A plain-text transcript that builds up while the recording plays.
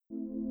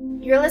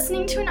You're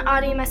listening to an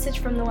audio message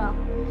from The Well,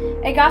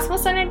 a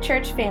gospel-centered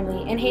church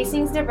family in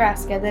Hastings,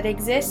 Nebraska that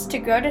exists to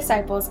grow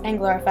disciples and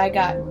glorify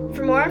God.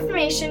 For more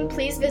information,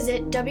 please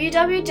visit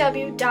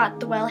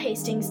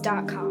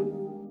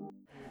www.thewellhastings.com.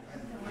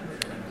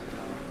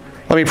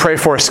 Let me pray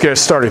for us to get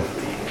us started.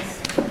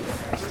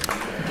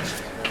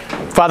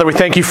 Father, we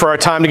thank you for our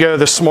time together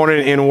this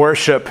morning in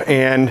worship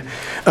and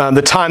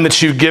the time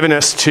that you've given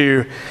us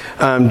to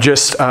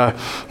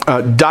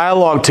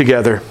dialogue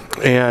together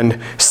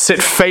and sit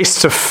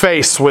face to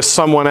face with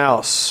someone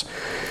else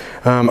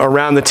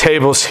around the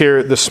tables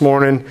here this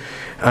morning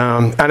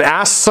and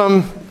ask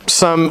some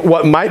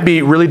what might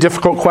be really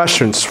difficult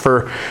questions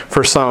for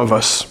some of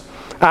us.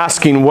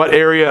 Asking what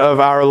area of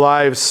our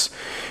lives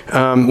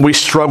we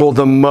struggle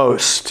the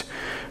most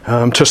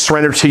to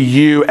surrender to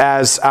you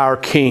as our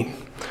King.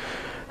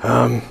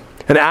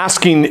 And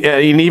asking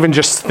and even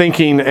just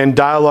thinking and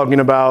dialoguing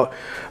about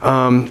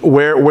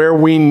where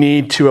we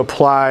need to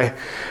apply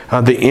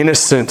the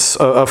innocence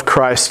of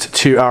Christ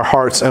to our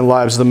hearts and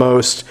lives the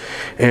most,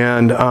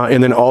 and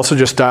then also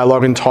just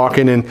dialoguing,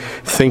 talking, and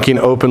thinking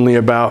openly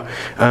about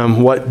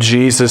what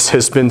Jesus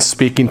has been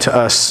speaking to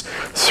us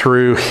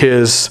through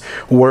His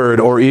Word,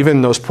 or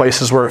even those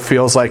places where it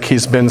feels like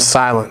He's been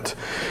silent.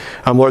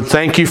 Lord,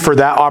 thank you for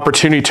that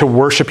opportunity to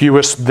worship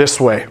you this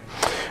way.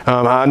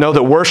 I know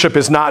that worship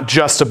is not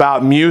just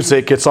about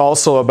music, it's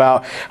also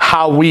about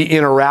how we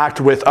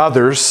interact with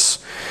others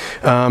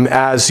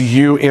as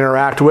you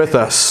interact with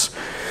us.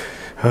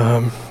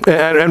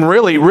 And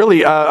really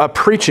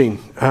preaching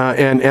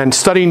and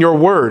studying your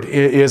word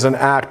is an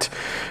act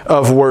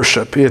of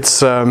worship.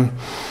 It's a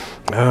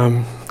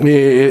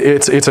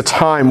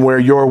time where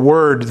your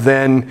word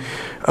then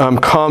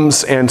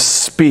comes and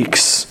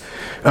speaks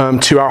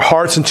to our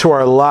hearts and to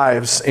our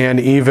lives, and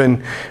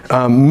even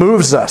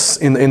moves us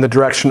in the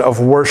direction of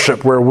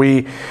worship, where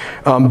we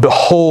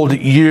behold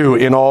you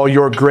in all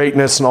your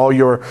greatness and all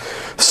your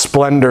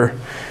splendor.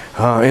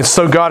 And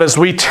so, God, as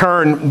we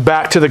turn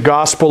back to the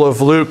Gospel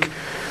of Luke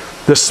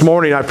this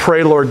morning, I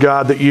pray, Lord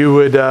God, that you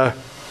would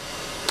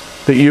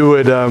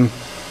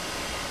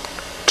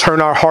turn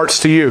our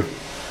hearts to you.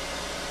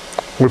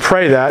 We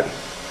pray that.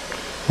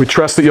 We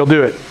trust that you'll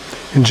do it.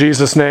 In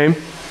Jesus' name,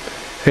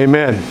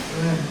 amen.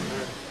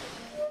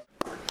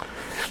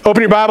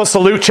 Open your Bibles to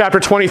Luke chapter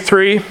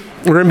 23.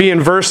 We're going to be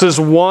in verses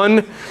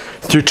 1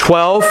 through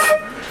 12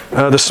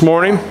 this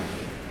morning.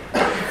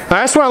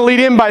 I just want to lead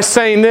in by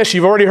saying this.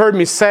 You've already heard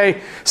me say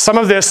some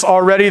of this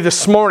already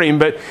this morning,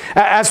 but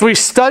as we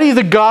study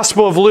the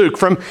Gospel of Luke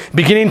from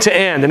beginning to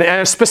end,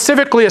 and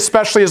specifically,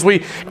 especially as we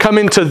come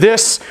into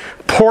this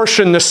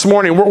portion this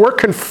morning, we're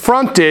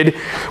confronted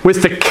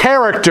with the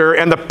character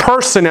and the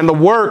person and the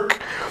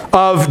work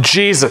of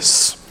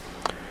Jesus.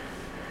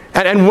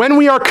 And when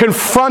we are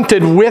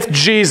confronted with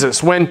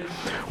Jesus, when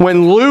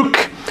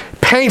Luke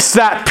paints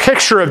that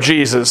picture of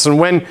Jesus, and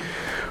when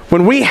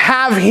we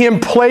have Him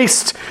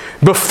placed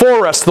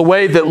before us the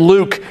way that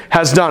Luke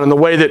has done and the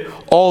way that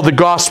all the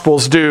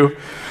Gospels do,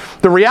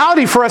 the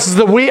reality for us is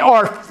that we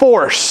are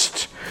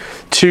forced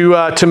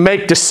to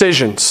make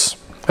decisions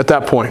at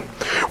that point.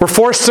 We're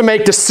forced to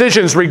make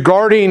decisions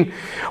regarding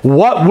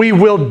what we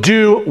will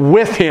do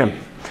with Him.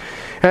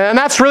 And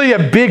that's really a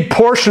big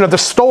portion of the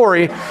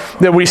story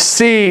that we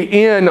see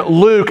in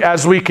Luke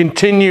as we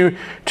continue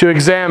to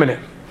examine it.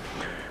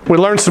 We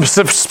learn some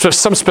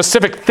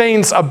specific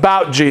things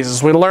about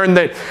Jesus. We learn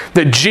that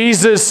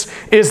Jesus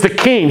is the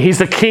King. He's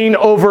the King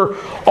over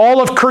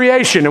all of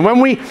creation. And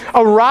when we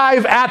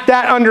arrive at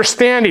that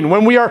understanding,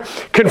 when we are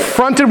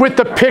confronted with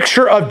the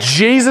picture of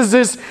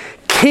Jesus'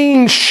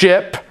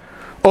 kingship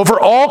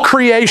over all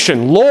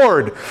creation,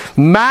 Lord,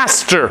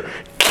 Master,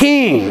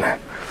 King,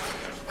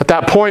 at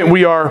that point,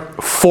 we are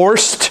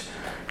forced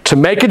to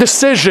make a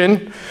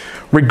decision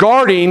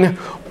regarding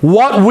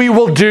what we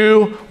will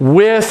do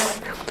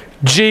with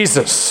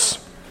Jesus.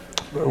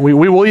 We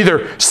will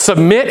either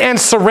submit and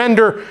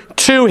surrender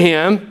to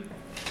Him,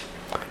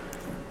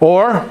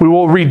 or we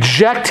will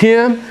reject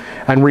Him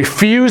and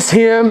refuse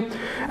Him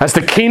as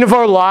the King of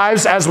our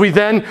lives, as we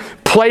then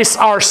place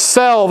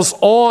ourselves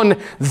on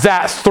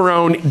that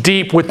throne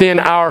deep within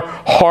our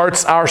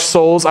hearts, our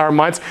souls, our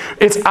minds.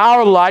 It's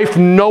our life.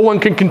 No one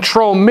can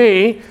control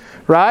me,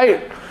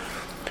 right?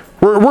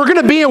 We're going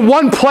to be in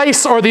one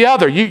place or the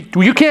other.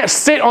 You can't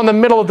sit on the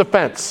middle of the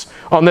fence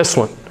on this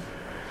one.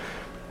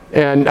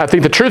 And I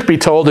think the truth be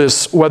told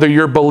is, whether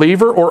you're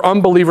believer or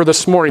unbeliever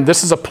this morning,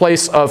 this is a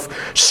place of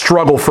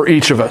struggle for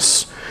each of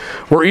us.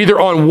 We're either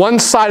on one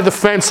side of the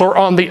fence or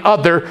on the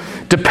other,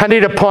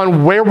 depending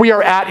upon where we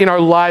are at in our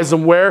lives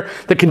and where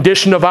the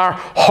condition of our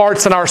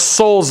hearts and our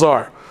souls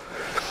are.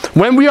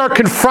 When we are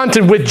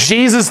confronted with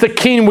Jesus the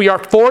King, we are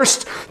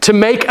forced to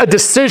make a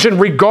decision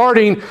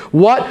regarding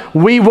what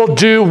we will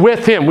do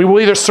with Him. We will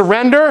either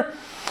surrender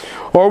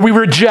or we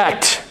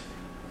reject.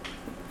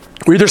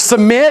 We either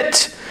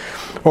submit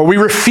or we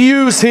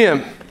refuse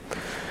Him.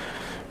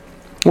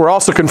 We're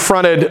also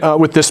confronted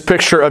with this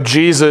picture of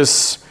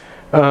Jesus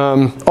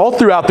all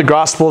throughout the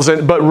Gospels,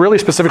 but really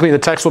specifically in the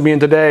text we'll be in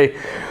today.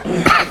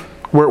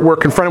 We're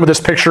confronted with this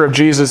picture of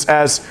Jesus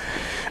as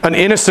an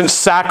innocent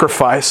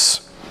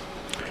sacrifice.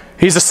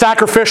 He's a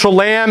sacrificial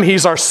lamb.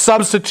 He's our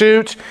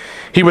substitute.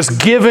 He was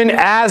given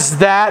as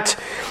that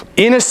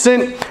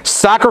innocent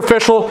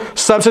sacrificial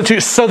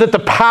substitute so that the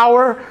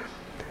power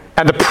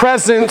and the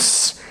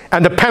presence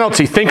and the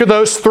penalty, think of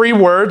those three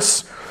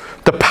words,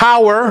 the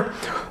power,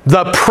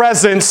 the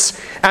presence,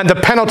 and the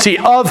penalty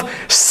of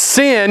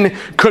sin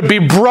could be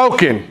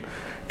broken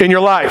in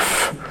your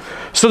life.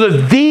 So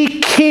that the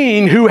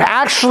king who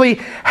actually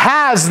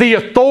has the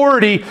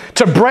authority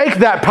to break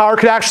that power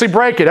could actually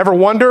break it. Ever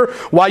wonder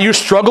why you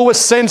struggle with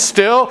sin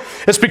still?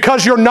 It's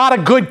because you're not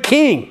a good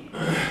king.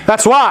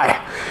 That's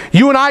why.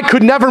 You and I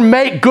could never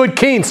make good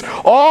kings.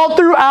 All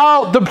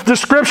throughout the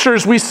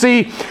scriptures we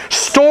see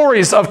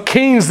stories of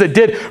kings that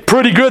did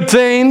pretty good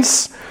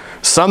things,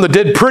 some that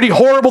did pretty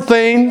horrible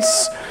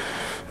things.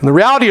 And the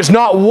reality is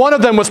not one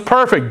of them was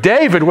perfect.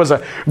 David was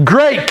a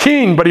great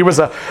king, but he was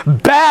a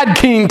bad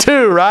king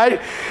too, right?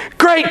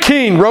 Great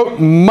king, wrote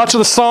much of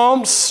the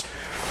Psalms,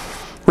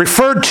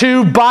 referred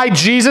to by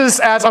Jesus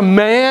as a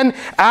man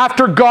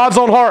after God's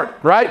own heart,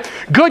 right?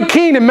 Good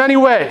king in many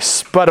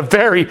ways, but a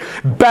very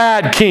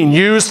bad king.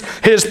 Used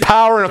his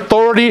power and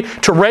authority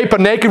to rape a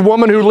naked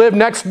woman who lived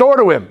next door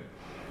to him.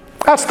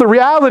 That's the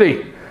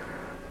reality.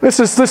 This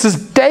is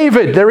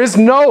David. There is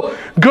no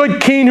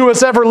good king who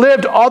has ever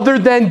lived other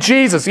than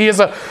Jesus. He is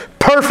a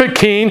perfect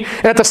king,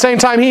 and at the same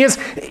time, he is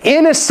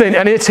innocent,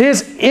 and it's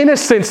his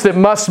innocence that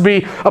must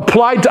be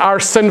applied to our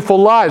sinful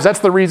lives. That's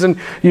the reason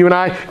you and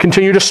I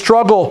continue to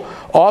struggle.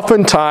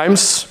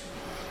 Oftentimes,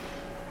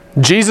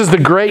 Jesus, the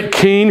great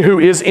king who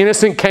is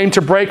innocent, came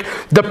to break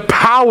the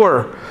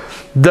power,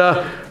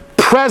 the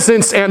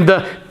presence, and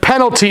the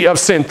penalty of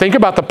sin. Think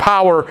about the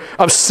power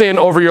of sin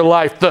over your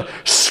life, the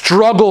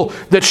struggle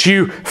that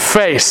you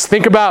face.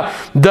 Think about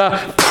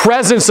the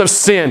presence of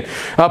sin.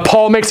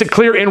 Paul makes it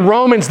clear in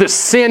Romans that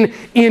sin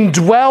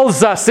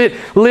indwells us. It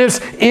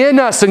lives in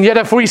us. And yet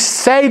if we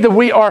say that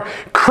we are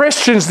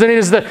Christians, then it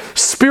is the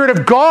Spirit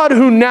of God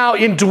who now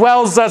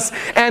indwells us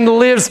and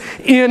lives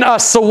in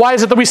us. So why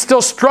is it that we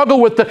still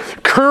struggle with the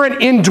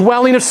current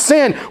indwelling of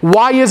sin?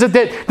 Why is it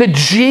that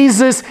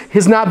Jesus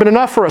has not been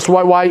enough for us?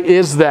 Why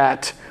is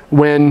that?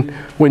 When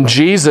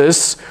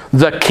Jesus,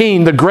 the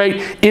king, the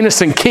great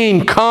innocent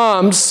king,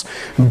 comes,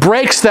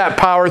 breaks that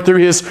power through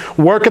his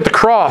work at the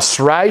cross,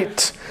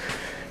 right?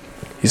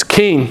 He's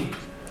king.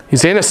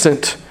 He's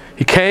innocent.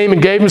 He came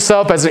and gave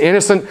himself as an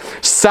innocent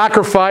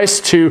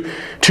sacrifice to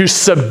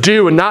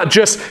subdue, and not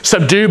just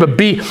subdue, but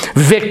be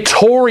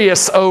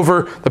victorious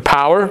over the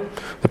power,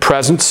 the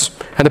presence,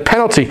 and the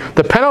penalty.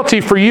 The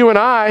penalty for you and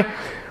I,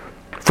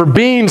 for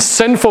being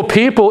sinful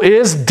people,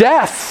 is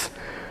death.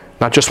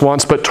 Not just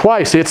once, but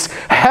twice. It's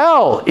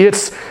hell.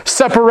 It's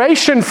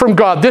separation from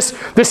God. This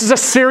is a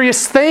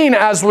serious thing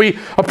as we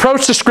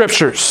approach the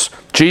Scriptures.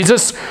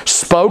 Jesus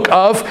spoke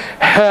of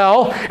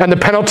hell and the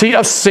penalty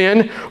of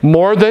sin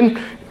more than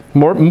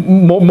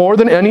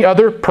any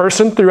other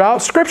person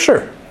throughout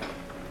Scripture.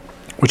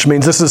 Which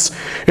means this is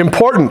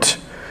important.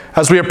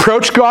 As we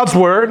approach God's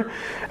Word,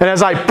 and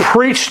as I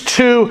preach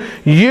to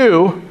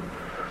you,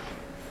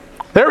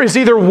 there is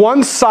either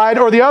one side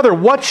or the other.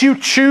 What you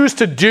choose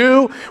to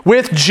do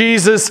with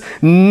Jesus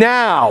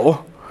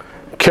now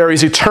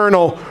carries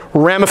eternal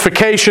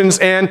ramifications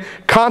and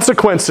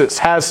consequences.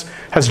 Has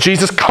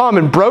Jesus come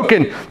and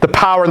broken the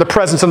power and the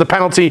presence and the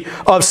penalty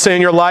of sin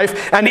in your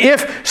life? And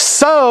if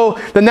so,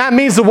 then that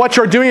means that what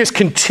you're doing is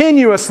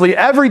continuously,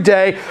 every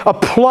day,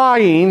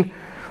 applying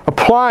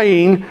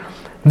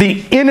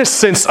the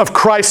innocence of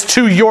Christ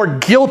to your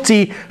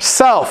guilty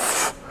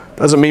self.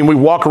 Doesn't mean we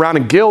walk around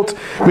in guilt.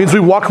 It means we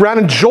walk around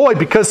in joy,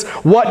 because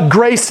what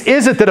grace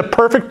is it that a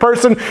perfect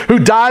person who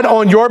died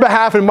on your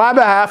behalf and my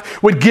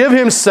behalf would give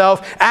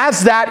himself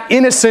as that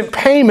innocent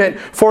payment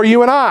for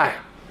you and I?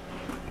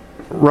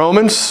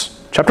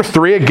 Romans chapter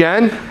 3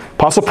 again,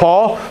 Apostle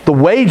Paul, the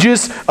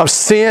wages of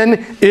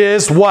sin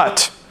is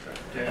what?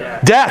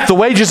 Death. The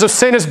wages of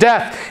sin is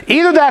death.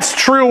 Either that's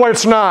true or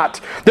it's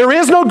not. There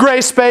is no gray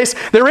space.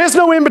 There is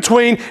no in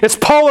between. It's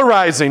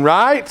polarizing,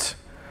 right?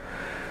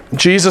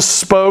 Jesus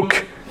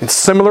spoke in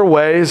similar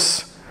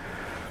ways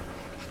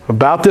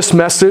about this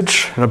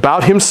message and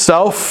about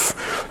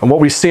himself. And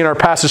what we see in our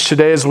passage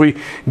today as we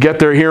get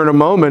there here in a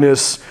moment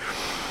is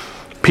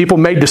people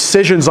made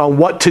decisions on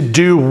what to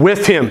do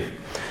with him.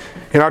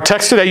 In our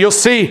text today, you'll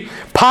see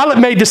Pilate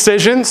made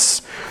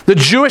decisions. The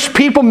Jewish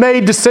people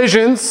made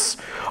decisions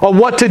on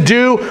what to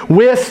do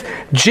with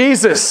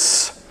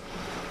Jesus.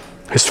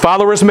 His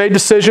followers made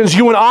decisions.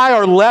 You and I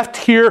are left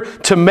here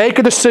to make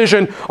a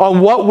decision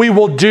on what we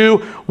will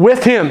do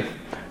with him.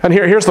 And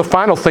here's the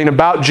final thing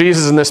about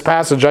Jesus in this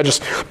passage. I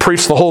just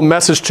preached the whole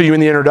message to you in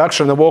the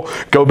introduction, and then we'll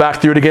go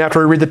back through it again after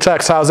we read the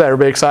text. How's that?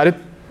 Everybody excited?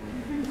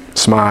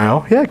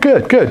 Smile. Yeah,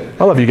 good.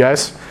 I love you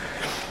guys.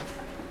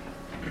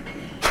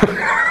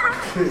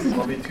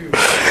 Love you too.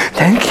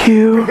 Thank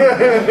you.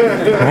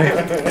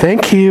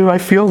 Thank you. I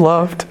feel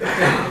loved.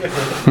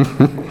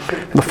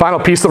 The final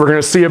piece that we're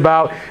going to see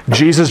about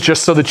Jesus,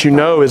 just so that you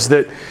know, is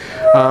that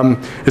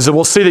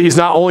we'll see that he's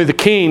not only the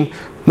king,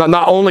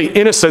 Not only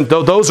innocent,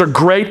 though those are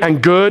great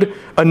and good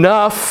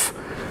enough,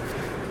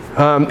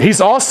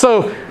 he's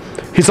also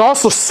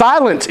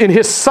silent in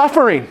his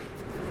suffering.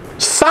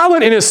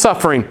 Silent in his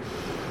suffering.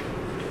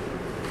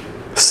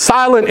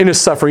 Silent in his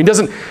suffering.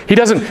 He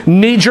doesn't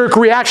knee-jerk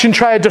reaction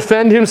try to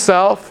defend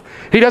himself.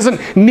 He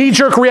doesn't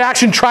knee-jerk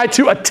reaction try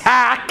to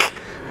attack,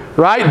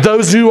 right,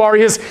 those who are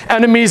his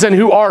enemies and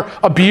who are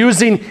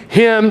abusing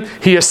him.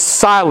 He is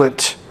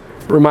silent.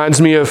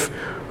 Reminds me of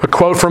a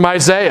quote from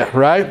Isaiah,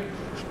 right?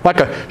 Like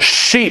a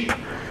sheep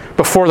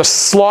before the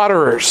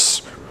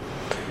slaughterers.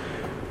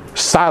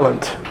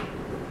 Silent.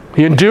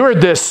 He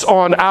endured this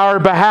on our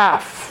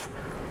behalf.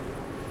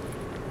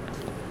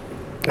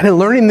 And in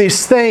learning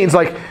these things,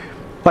 like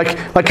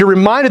you're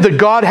reminded that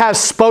God has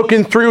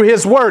spoken through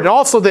His Word. And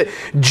also that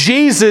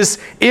Jesus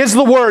is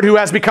the Word who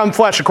has become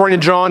flesh, according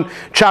to John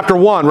chapter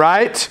 1,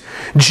 right?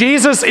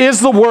 Jesus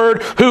is the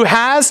Word who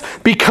has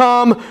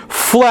become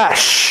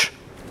flesh.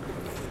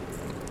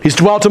 He's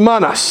dwelt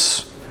among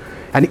us.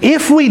 And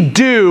if we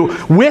do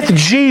with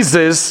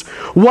Jesus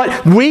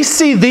what we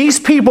see these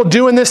people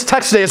do in this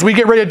text today as we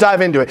get ready to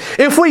dive into it,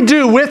 if we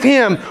do with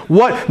Him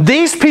what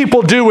these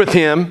people do with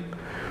Him,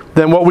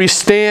 then what we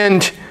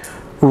stand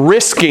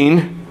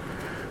risking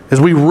is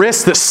we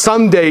risk that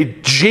someday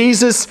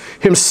Jesus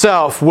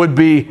Himself would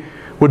be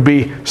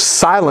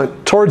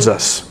silent towards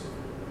us.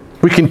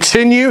 We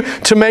continue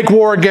to make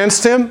war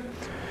against Him.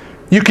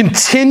 You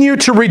continue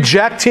to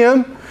reject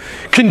Him.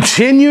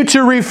 Continue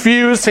to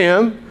refuse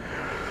Him.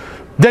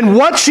 Then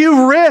what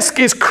you risk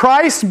is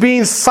Christ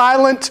being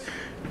silent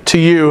to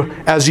you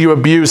as you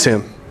abuse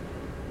Him.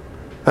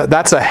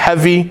 That's a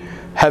heavy,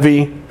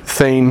 heavy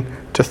thing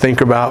to think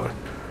about.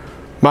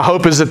 My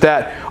hope is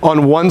that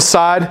on one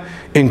side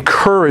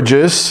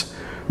encourages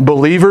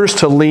believers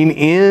to lean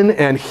in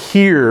and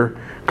hear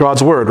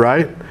God's Word,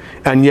 right?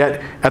 And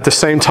yet, at the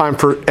same time,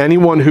 for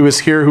anyone who is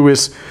here who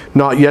is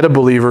not yet a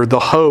believer, the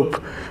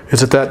hope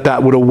is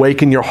that would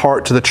awaken your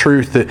heart to the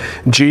truth that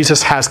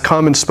Jesus has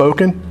come and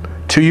spoken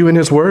to you in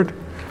His Word.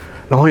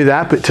 Not only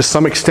that, but to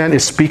some extent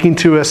is speaking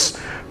to us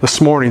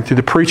this morning through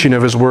the preaching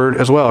of His Word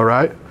as well,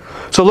 right?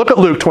 So look at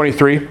Luke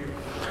 23,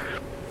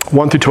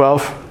 1 through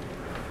 12.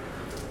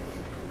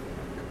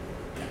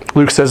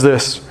 Luke says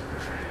this.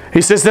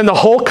 He says, "Then the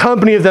whole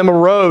company of them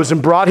arose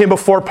and brought Him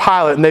before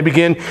Pilate, and they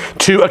began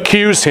to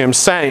accuse Him,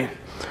 saying,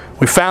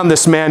 'We found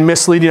this man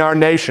misleading our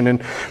nation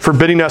and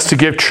forbidding us to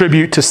give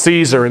tribute to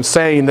Caesar, and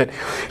saying that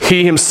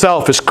He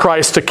Himself is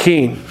Christ a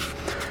king.'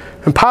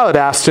 And Pilate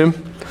asked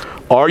Him,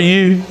 'Are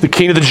you the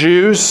king of the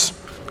Jews?'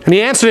 And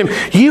He answered him,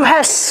 'You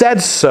have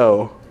said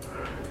so.'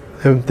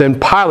 And then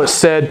Pilate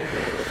said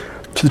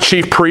to the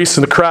chief priests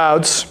and the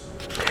crowds,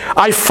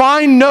 'I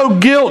find no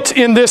guilt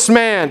in this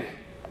man.'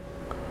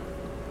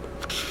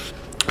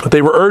 But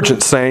they were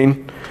urgent,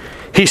 saying,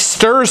 'He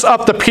stirs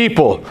up the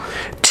people,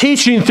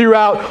 teaching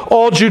throughout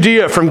all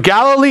Judea, from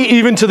Galilee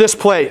even to this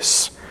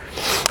place.'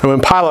 And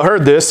when Pilate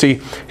heard this, he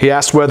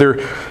asked whether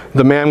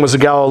the man was a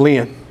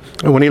Galilean.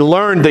 And when he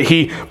learned that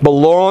he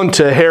belonged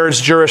to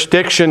Herod's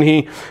jurisdiction,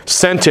 he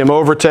sent him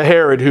over to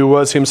Herod, who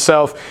was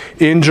himself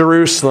in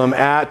Jerusalem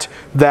at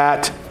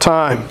that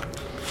time.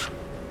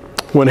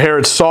 When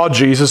Herod saw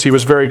Jesus, he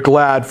was very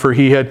glad, for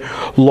he had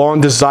long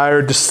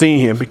desired to see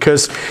him,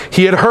 because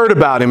he had heard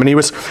about him, and he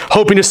was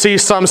hoping to see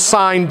some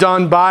sign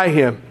done by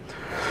him.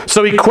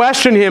 So he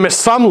questioned him at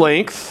some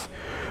length,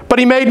 but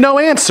he made no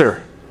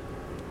answer.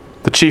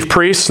 The chief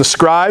priests and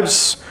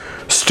scribes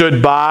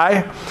stood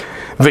by,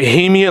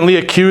 vehemently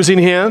accusing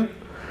him.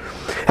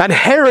 And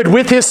Herod,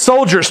 with his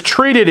soldiers,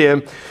 treated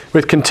him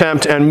with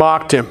contempt and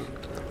mocked him.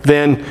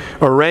 Then,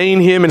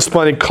 arraying him in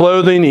splendid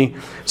clothing, he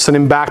sent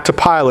him back to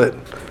Pilate.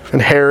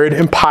 And Herod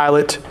and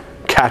Pilate,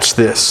 catch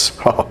this.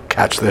 Oh,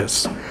 catch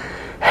this.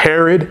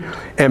 Herod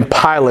and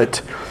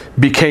Pilate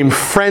became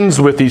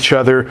friends with each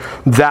other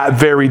that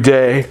very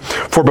day.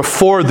 For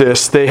before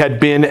this, they had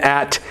been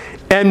at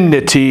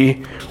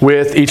enmity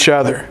with each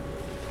other.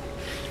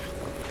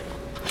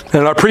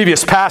 In our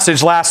previous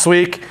passage last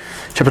week,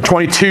 chapter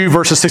 22,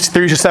 verses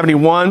 63 to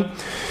 71,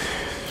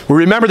 we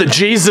remember that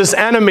Jesus'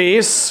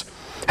 enemies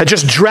had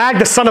just dragged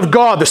the Son of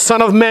God, the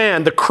Son of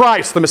Man, the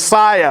Christ, the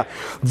Messiah,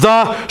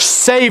 the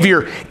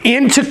Savior,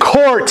 into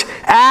court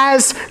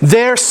as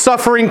their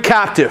suffering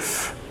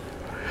captive.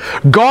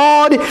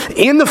 God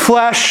in the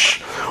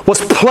flesh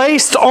was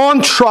placed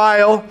on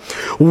trial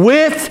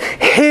with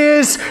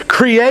His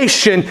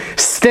creation,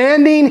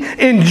 standing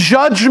in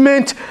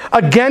judgment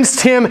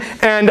against Him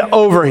and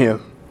over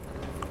Him.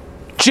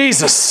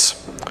 Jesus,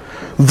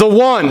 the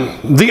one,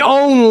 the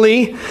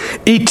only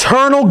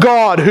eternal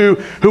God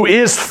who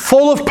is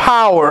full of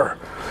power,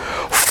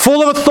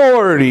 full of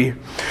authority,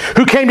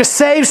 who came to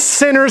save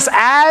sinners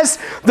as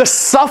the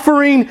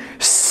suffering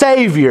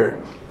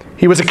Savior.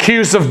 He was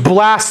accused of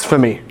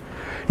blasphemy.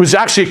 He was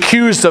actually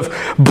accused of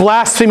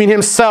blaspheming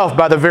Himself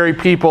by the very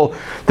people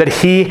that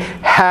He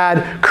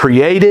had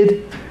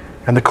created.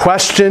 And the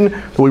question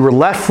that we were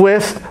left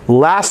with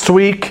last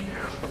week,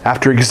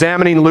 after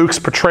examining Luke's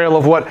portrayal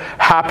of what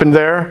happened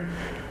there,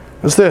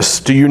 is this: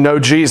 do you know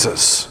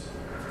Jesus?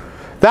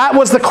 That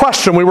was the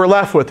question we were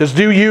left with, is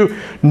do you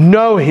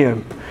know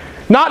him?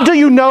 Not do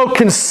you know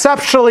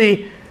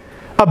conceptually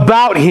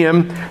about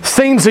him,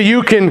 things that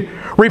you can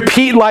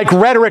repeat like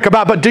rhetoric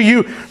about, but do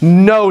you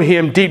know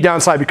him deep down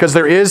inside? Because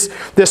there is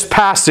this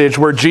passage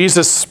where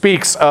Jesus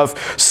speaks of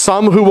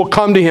some who will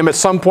come to him at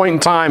some point in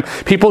time,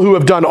 people who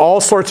have done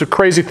all sorts of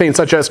crazy things,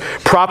 such as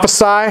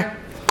prophesy,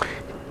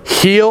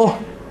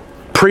 heal,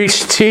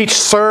 preach, teach,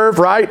 serve,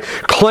 right?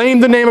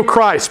 Claim the name of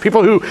Christ.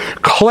 People who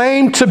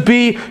claim to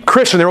be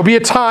Christian. There will be a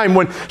time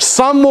when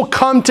some will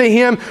come to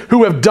him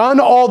who have done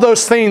all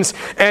those things,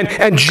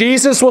 and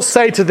Jesus will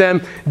say to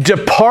them,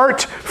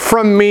 "Depart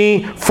from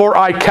me, for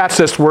I," catch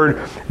this word,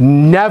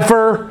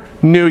 "never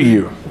knew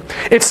you."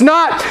 It's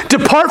not,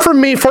 "Depart from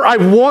me, for I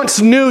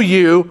once knew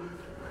you,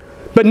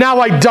 but now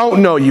I don't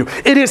know you."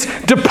 It is,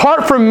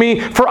 "Depart from me,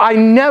 for I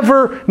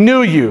never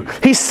knew you."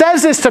 He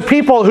says this to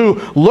people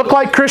who look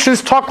like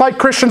Christians, talk like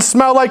Christians,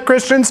 smell like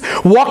Christians,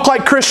 walk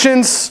like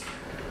Christians.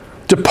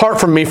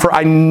 "Depart from me, for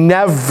I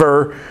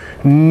never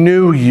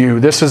knew you."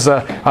 This is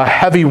a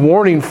heavy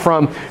warning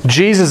from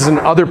Jesus in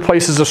other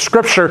places of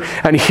Scripture.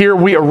 And here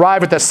we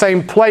arrive at the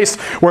same place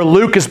where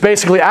Luke is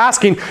basically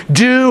asking,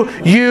 do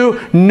you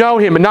know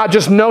him? And not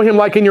just know him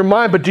like in your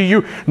mind, but do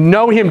you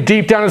know him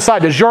deep down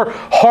inside? Does your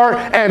heart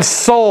and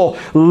soul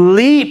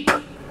leap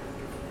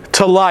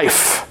to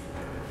life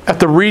at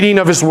the reading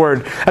of his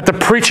word, at the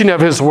preaching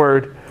of his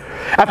word,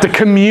 at the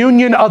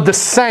communion of the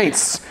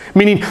saints?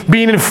 Meaning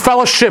being in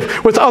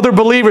fellowship with other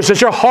believers. Does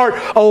your heart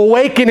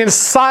awaken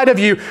inside of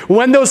you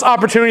when those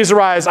opportunities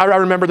arise? I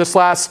remember this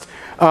last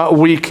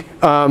week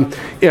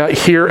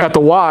here at the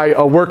Y,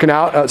 working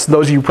out. So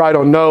those of you who probably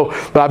don't know,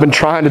 but I've been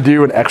trying to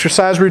do an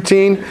exercise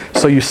routine.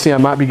 So you see I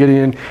might be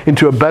getting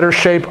into a better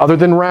shape other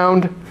than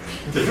round.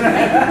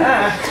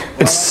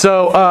 And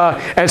so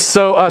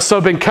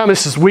I've been coming.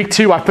 This is week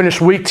 2. I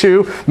finished week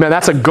 2. Man,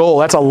 that's a goal.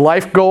 That's a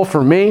life goal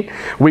for me.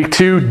 Week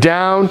 2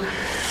 down.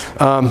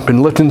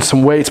 Been lifting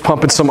some weights,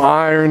 pumping some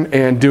iron,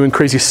 and doing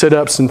crazy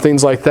sit-ups and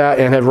things like that,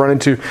 and have run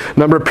into a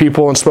number of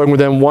people and spoken with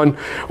them. One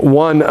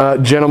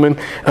gentleman,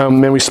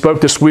 and we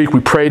spoke this week. We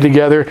prayed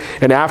together,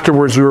 and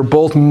afterwards we were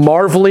both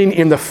marveling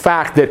in the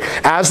fact that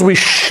as we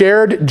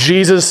shared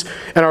Jesus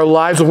and our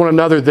lives with one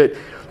another, that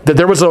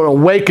there was an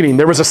awakening,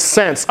 there was a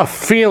sense, a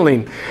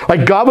feeling,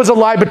 like God was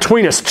alive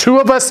between us. 2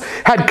 of us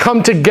had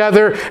come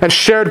together and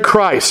shared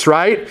Christ,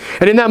 right?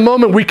 And in that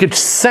moment, we could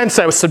sense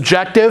that. It was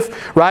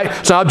subjective, right?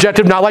 It's not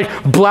objective, not like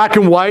black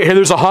and white. Hey,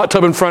 there's a hot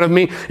tub in front of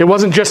me. It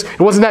wasn't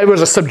that. It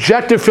was a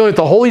subjective feeling that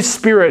the Holy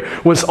Spirit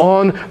was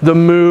on the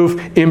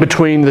move in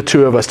between the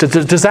 2 of us.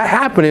 Does that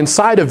happen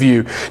inside of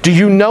you? Do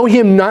you know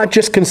him not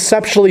just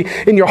conceptually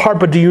in your heart,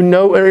 but do you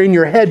know, or in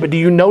your head, but do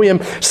you know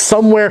him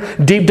somewhere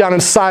deep down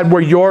inside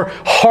where your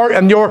heart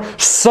and your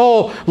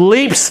soul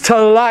leaps to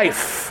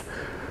life?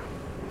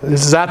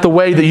 Is that the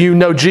way that you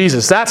know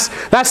Jesus? That's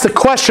the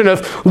question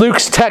of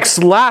Luke's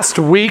text last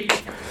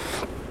week.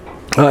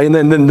 And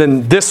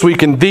then this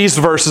week in these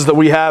verses that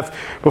we have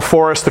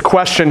before us, the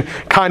question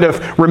kind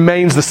of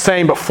remains the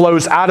same but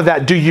flows out of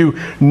that. Do you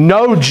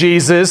know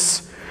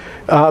Jesus?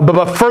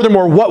 But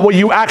furthermore, what will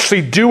you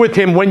actually do with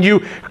him when you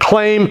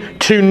claim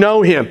to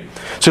know him?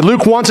 So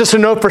Luke wants us to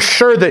know for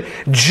sure that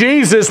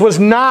Jesus was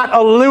not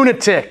a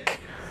lunatic.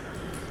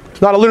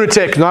 Not a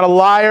lunatic, not a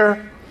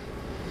liar.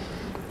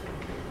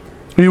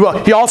 He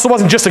also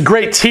wasn't just a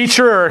great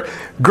teacher or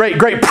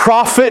great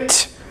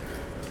prophet.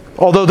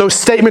 Although those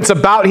statements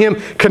about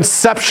him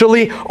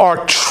conceptually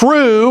are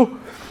true,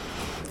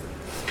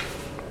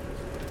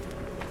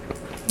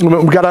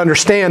 we've got to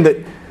understand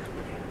that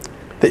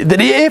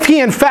if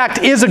he in fact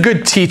is a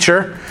good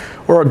teacher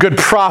or a good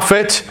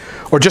prophet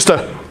or just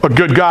a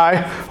good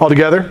guy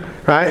altogether,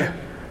 right?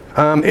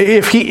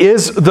 If he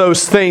is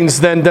those things,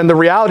 then the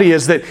reality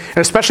is that, and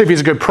especially if he's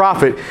a good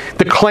prophet,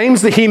 the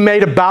claims that he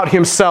made about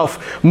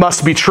himself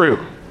must be true.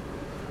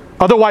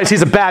 Otherwise,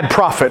 he's a bad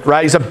prophet,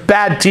 right? He's a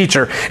bad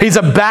teacher. He's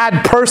a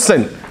bad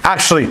person,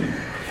 actually.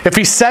 If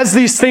he says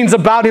these things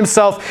about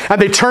himself and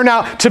they turn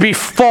out to be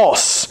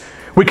false,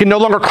 we can no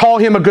longer call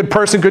him a good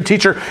person, good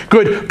teacher,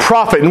 good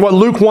prophet. And what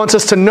Luke wants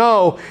us to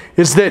know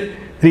is that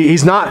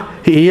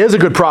he is a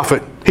good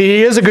prophet.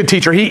 He is a good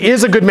teacher. He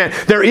is a good man.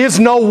 There is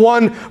no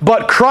one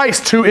but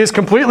Christ who is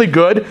completely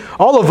good.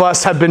 All of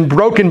us have been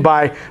broken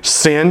by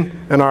sin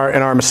and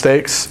our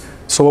mistakes.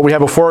 So what we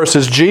have before us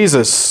is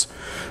Jesus,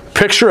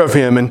 picture of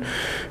him, and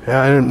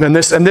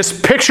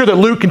this picture that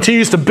Luke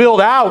continues to build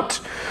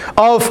out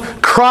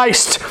of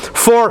Christ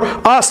for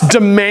us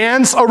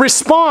demands a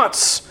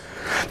response.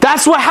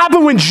 That's what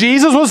happened when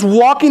Jesus was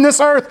walking this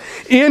earth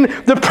in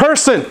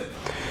person.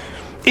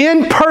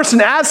 In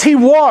person, as he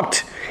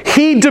walked,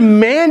 he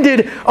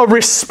demanded a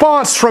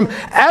response from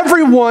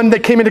everyone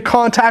that came into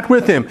contact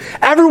with him.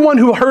 Everyone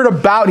who heard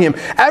about him.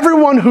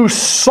 Everyone who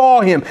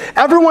saw him.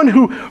 Everyone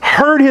who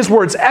heard his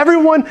words.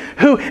 Everyone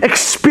who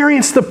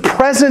experienced the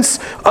presence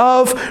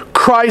of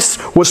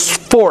Christ was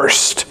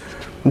forced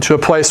into a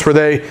place where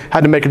they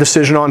had to make a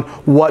decision on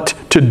what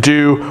to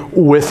do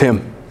with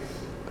him.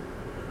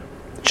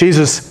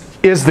 Jesus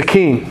is the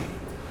King.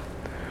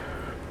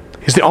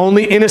 He's the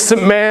only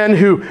innocent man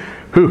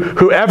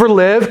who ever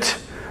lived.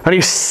 And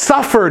he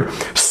suffered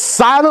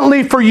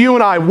silently for you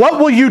and I. What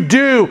will you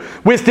do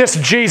with this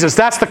Jesus?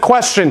 That's the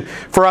question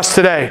for us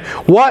today.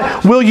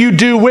 What will you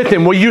do with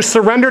him? Will you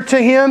surrender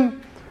to him?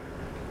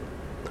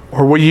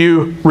 Or will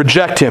you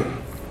reject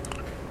him?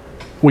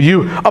 Will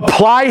you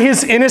apply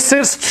his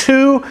innocence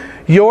to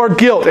your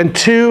guilt and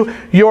to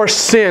your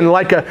sin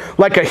like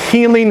a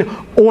healing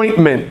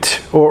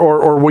ointment?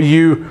 Or will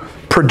you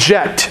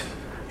project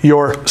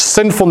your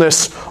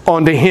sinfulness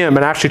onto him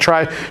and actually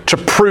try to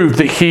prove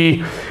that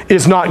he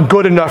is not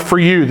good enough for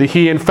you, that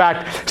he in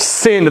fact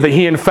sinned, that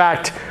he in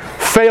fact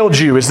failed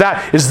you? Is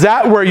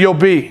that where you'll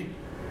be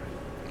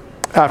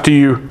after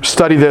you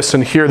study this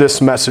and hear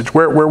this message?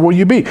 Where will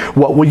you be?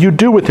 What will you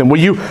do with him?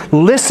 Will you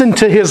listen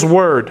to his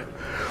word?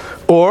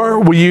 Or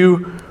will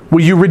you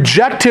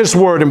reject his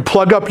word and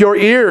plug up your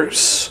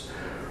ears?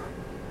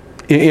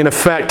 In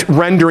effect,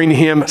 rendering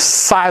him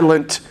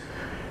silent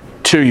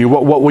to you.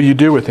 What will you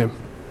do with him?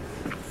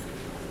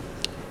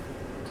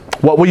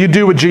 What will you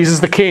do with Jesus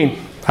the King?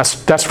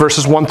 That's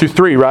verses 1 through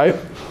 3, right?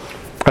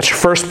 That's your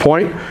first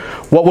point.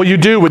 What will you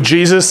do with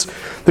Jesus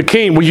the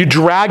King? Will you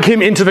drag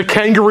him into the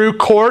kangaroo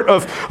court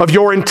of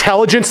your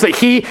intelligence that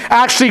he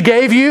actually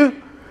gave you?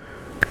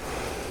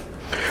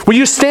 Will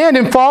you stand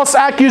in false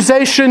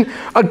accusation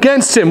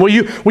against him? Will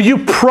you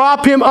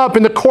prop him up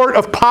in the court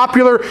of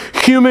popular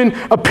human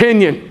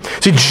opinion?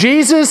 See,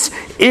 Jesus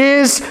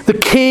is the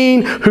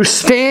King who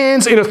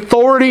stands in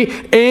authority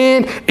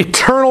and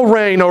eternal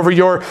reign over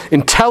your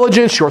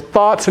intelligence, your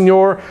thoughts, and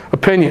your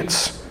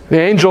opinions. The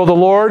angel of the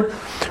Lord,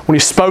 when he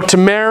spoke to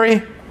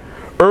Mary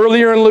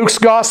earlier in Luke's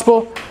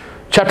Gospel,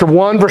 chapter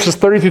 1, verses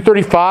 30 through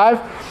 35,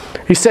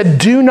 he said,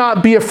 "Do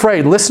not be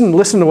afraid." Listen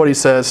to what he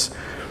says.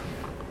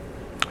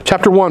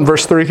 Chapter 1,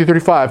 verse 30 through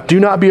 35. "Do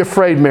not be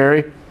afraid,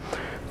 Mary,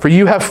 for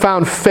you have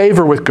found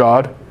favor with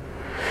God.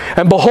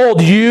 And behold,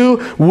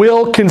 you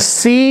will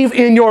conceive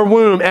in your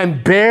womb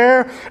and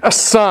bear a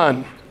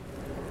son.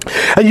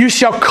 And you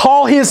shall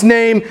call his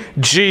name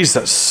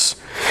Jesus.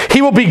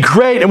 He will be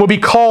great and will be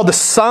called the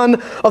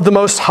Son of the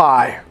Most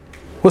High."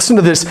 Listen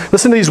to this.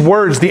 Listen to these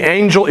words the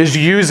angel is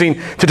using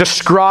to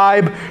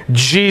describe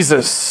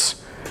Jesus.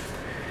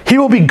 "He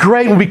will be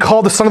great and will be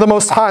called the Son of the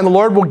Most High, and the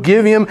Lord will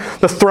give him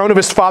the throne of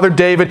his father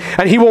David,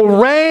 and he will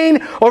reign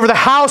over the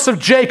house of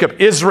Jacob,"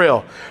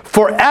 Israel,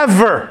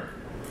 "forever."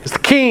 He's the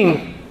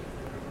king.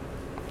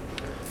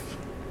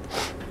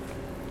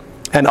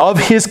 "And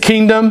of his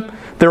kingdom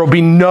there will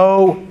be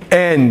no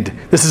end."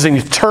 This is an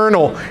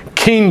eternal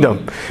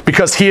kingdom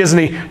because he is an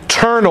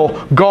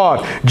eternal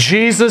God.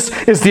 Jesus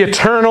is the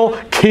eternal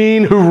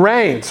king who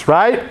reigns,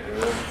 right?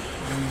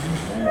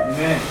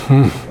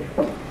 Amen.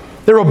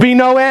 There will be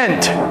no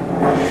end.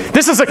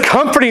 This is a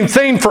comforting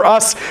thing for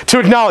us to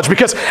acknowledge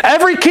because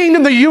every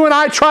kingdom that you and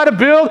I try to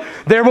build,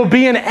 there will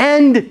be an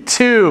end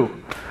to.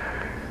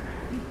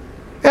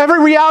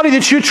 Every reality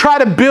that you try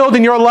to build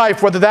in your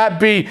life, whether that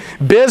be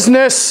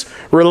business,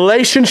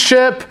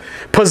 relationship,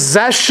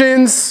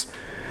 possessions,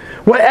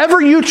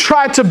 whatever you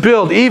try to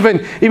build, even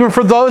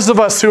for those of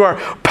us who are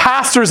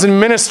pastors in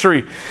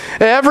ministry,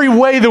 every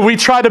way that we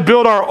try to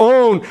build our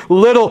own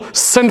little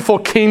sinful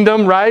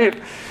kingdom, right?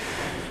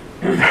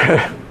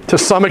 To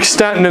some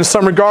extent and in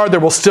some regard, there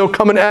will still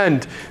come an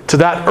end to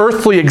that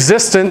earthly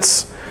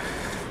existence.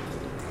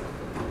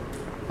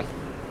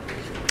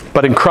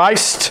 But in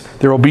Christ,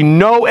 there will be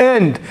no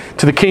end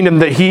to the kingdom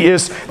that he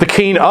is the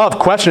king of. The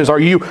question is, are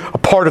you a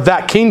part of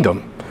that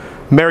kingdom?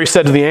 Mary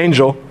said to the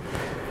angel,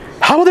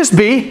 "How will this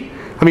be?"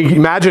 I mean,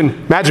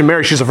 imagine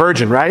Mary, she's a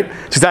virgin, right?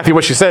 That's exactly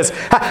what she says.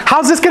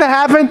 "How's this going to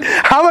happen?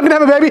 How am I going to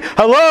have a baby?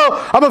 Hello,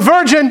 I'm a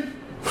virgin."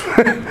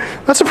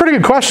 That's a pretty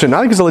good question. I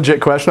think it's a legit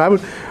question. I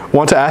would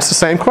want to ask the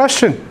same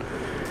question.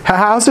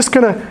 How's this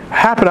going to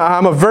happen?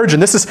 I'm a virgin.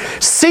 This is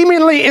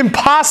seemingly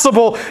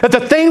impossible that the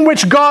thing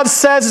which God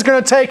says is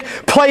going to take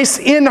place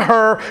in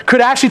her could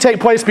actually take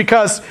place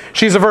because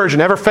she's a virgin.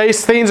 Ever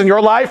face things in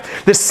your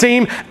life that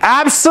seem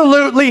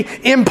absolutely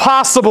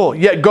impossible,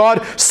 yet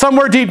God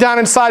somewhere deep down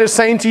inside is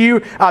saying to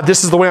you,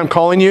 this is the way I'm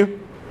calling you?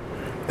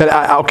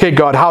 Okay,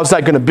 God, how's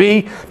that going to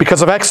be?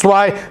 Because of X,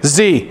 Y,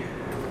 Z.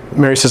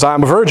 Mary says, "I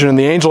am a virgin." And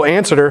the angel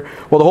answered her,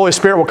 "Well, the Holy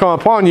Spirit will come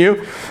upon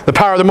you. The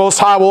power of the Most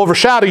High will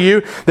overshadow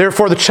you.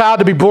 Therefore, the child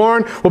to be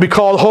born will be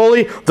called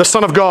Holy, the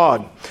Son of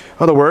God." In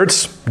other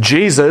words,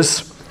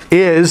 Jesus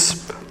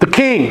is the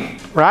King,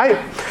 right?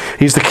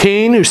 He's the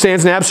King who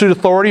stands in absolute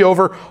authority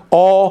over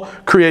all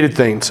created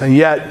things. And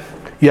yet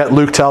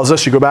Luke tells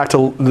us, you go back to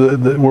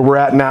where we're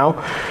at now,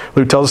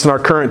 Luke tells us in our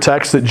current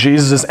text that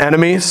Jesus'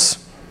 enemies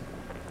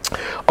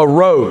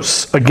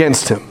arose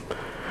against him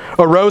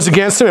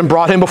and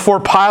brought him before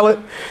Pilate.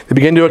 They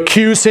began to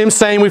accuse him,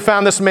 saying, "We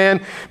found this man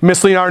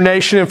misleading our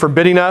nation and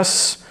forbidding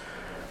us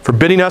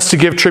to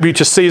give tribute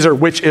to Caesar,"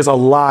 which is a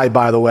lie,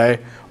 by the way.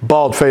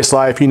 Bald-faced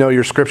lie if you know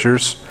your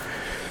scriptures.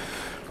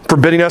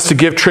 Forbidding us to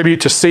give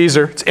tribute to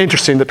Caesar. It's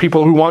interesting that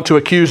people who want to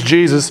accuse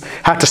Jesus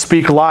have to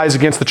speak lies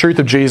against the truth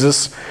of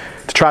Jesus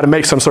to try to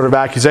make some sort of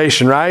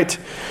accusation, right?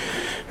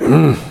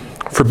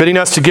 forbidding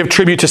us to give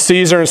tribute to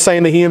Caesar and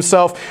saying that he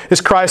himself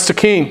is Christ the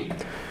King.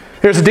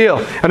 Here's the deal.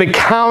 An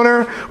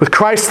encounter with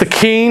Christ the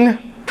King,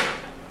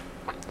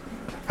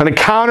 an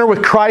encounter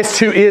with Christ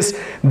who is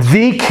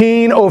the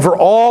King over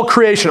all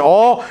creation,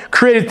 all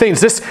created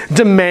things. This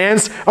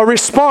demands a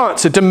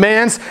response. It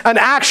demands an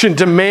action,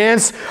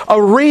 demands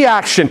a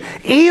reaction.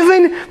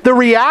 Even the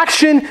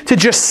reaction to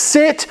just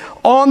sit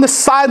on the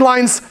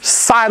sidelines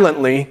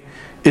silently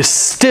is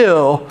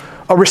still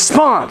a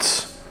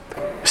response.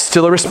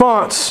 Still a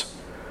response.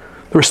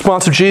 The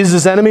response of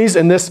Jesus' enemies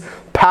in this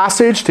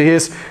passage to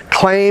his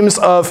claims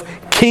of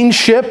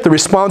kingship, the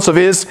response of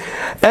his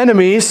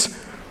enemies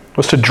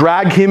was to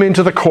drag him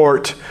into the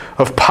court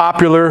of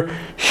popular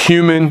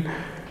human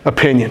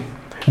opinion.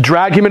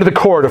 Drag him into the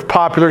court of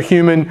popular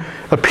human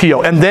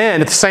appeal. And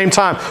then, at the same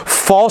time,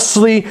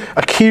 falsely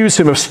accuse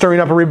him of stirring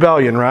up a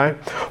rebellion, right?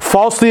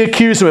 Falsely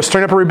accuse him of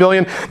stirring up a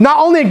rebellion, not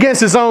only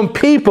against his own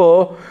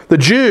people, the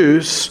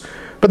Jews,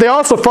 but they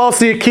also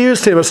falsely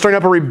accused him of stirring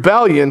up a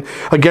rebellion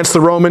against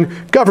the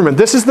Roman government.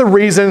 This is the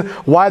reason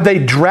why they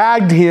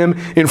dragged him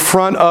in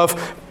front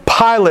of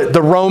Pilate,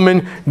 the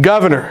Roman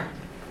governor.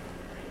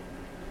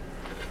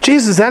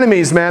 Jesus'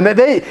 enemies, man,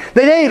 they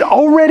had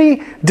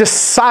already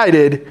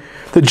decided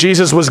that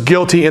Jesus was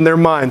guilty in their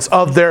minds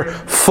of their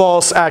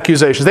false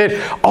accusations. They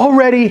had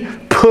already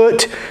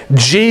put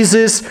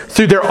Jesus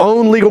through their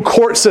own legal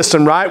court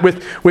system, right,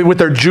 with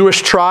their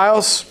Jewish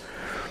trials.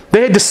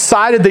 They had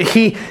decided that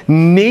he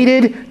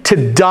needed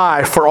to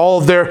die for all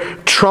of their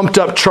trumped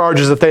up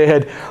charges that they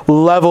had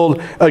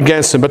leveled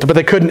against him. But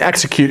they couldn't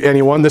execute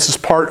anyone. This is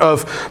part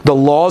of the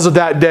laws of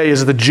that day,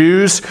 is that the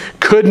Jews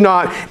could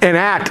not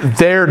enact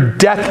their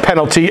death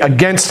penalty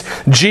against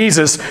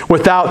Jesus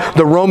without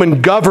the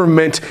Roman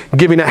government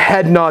giving a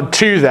head nod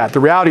to that. The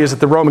reality is that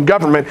the Roman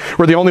government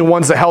were the only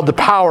ones that held the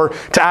power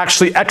to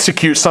actually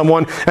execute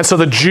someone. And so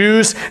the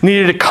Jews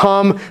needed to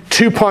come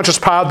to Pontius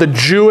Pilate, the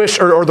Jewish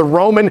or the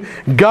Roman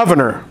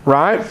governor,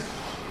 right?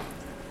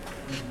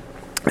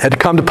 Had to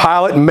come to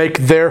Pilate and make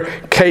their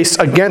case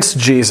against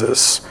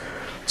Jesus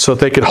so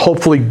that they could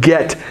hopefully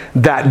get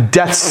that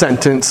death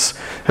sentence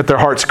that their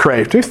hearts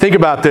craved. Think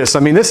about this. I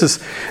mean, this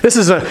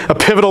is a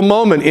pivotal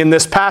moment in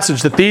this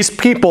passage, that these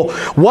people,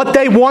 what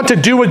they want to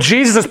do with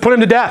Jesus is put him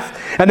to death.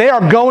 And they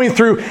are going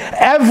through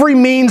every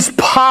means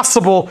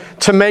possible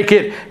to make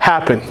it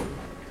happen.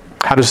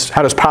 How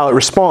does Pilate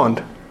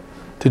respond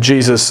to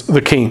Jesus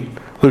the King?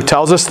 Luke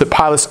tells us that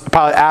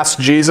Pilate asked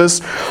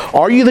Jesus,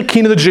 "Are you the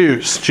King of the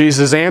Jews?"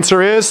 Jesus'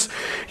 answer is,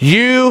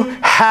 "You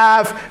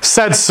have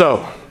said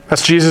so."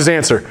 That's Jesus'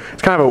 answer.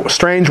 It's kind of a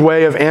strange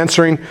way of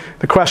answering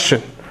the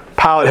question.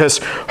 Pilate has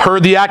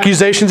heard the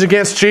accusations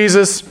against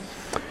Jesus.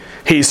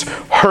 He's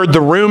heard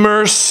the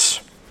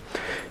rumors.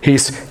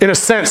 He's, in a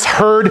sense,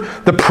 heard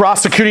the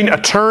prosecuting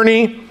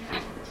attorney.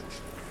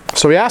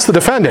 So he asked the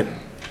defendant,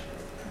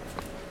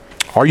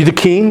 "Are you the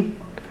king?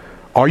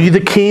 Are you the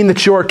king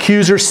that your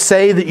accusers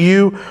say that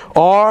you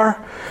are?"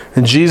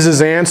 And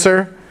Jesus'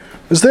 answer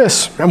is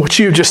this: "And what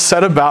you just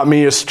said about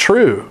me is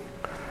true.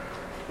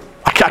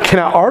 I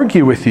cannot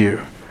argue with you.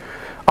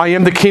 I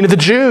am the King of the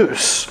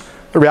Jews."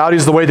 The reality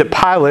is the way that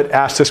Pilate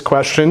asked this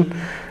question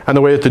and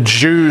the way that the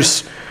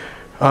Jews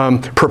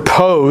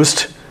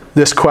proposed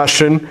this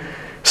question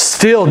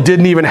still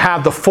didn't even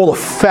have the full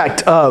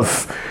effect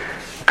of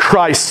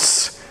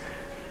Christ's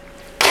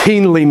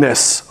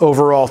kingliness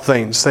over all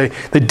things. They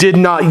did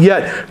not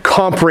yet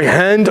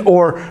comprehend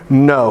or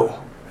know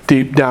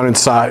deep down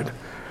inside.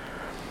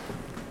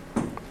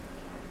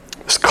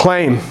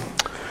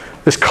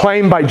 This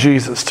claim by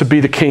Jesus to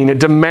be the king, it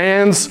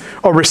demands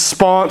a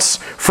response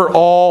for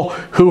all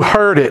who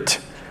heard it.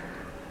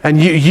 And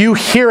you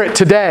hear it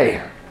today.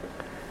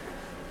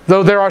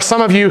 Though there are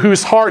some of you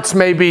whose hearts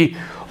may be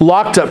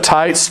locked up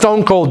tight,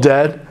 stone cold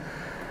dead.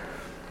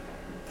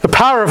 The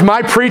power of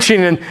my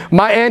preaching and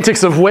my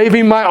antics of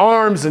waving my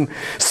arms and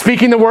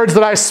speaking the words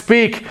that I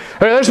speak,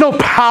 there's no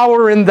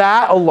power in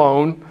that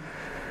alone.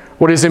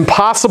 What is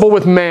impossible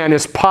with man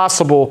is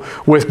possible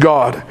with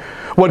God.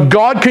 What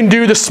God can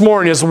do this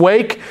morning is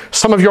wake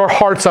some of your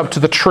hearts up to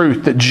the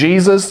truth that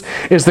Jesus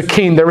is the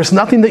King. There is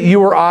nothing that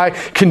you or I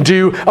can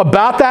do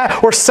about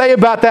that or say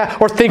about that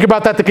or think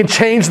about that can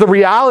change the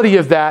reality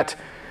of that.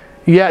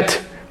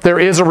 Yet there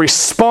is a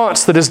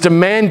response that is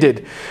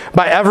demanded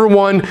by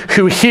everyone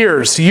who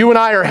hears. You and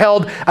I are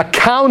held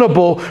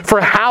accountable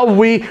for how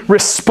we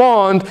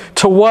respond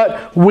to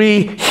what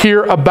we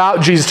hear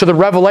about Jesus, to the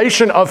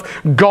revelation of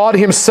God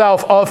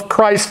Himself, of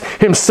Christ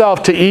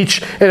Himself to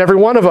each and every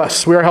one of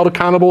us. We are held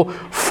accountable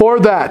for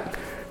that.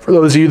 For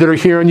those of you that are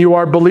here and you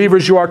are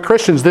believers, you are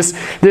Christians, this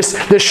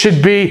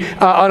should be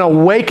an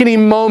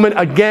awakening moment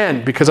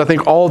again, because I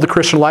think all of the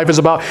Christian life is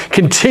about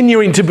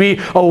continuing to be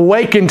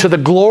awakened to the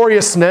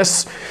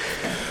gloriousness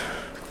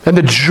and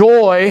the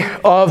joy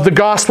of the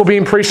gospel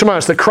being preached among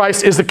us, that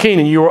Christ is the King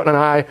and you and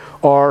I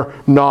are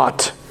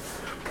not.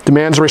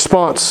 Demands a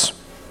response.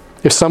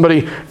 If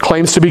somebody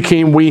claims to be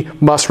king, we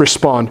must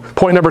respond.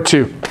 Point number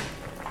 2.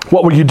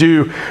 What will you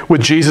do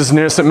with Jesus, an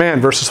innocent man?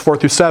 Verses 4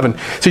 through 7.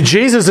 See,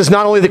 Jesus is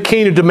not only the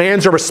king who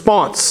demands a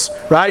response,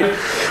 right?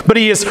 But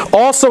he is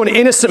also an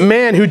innocent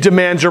man who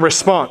demands a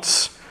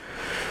response.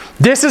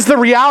 This is the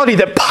reality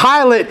that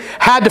Pilate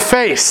had to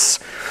face.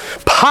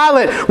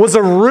 Pilate was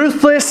a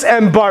ruthless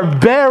and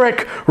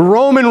barbaric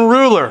Roman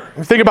ruler.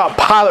 Think about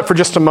Pilate for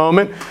just a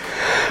moment.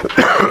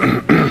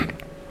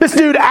 This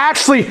dude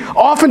actually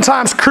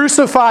oftentimes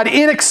crucified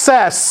in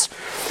excess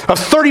of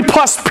 30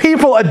 plus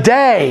people a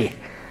day.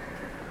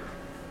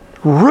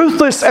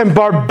 Ruthless and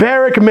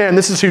barbaric men.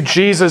 This is who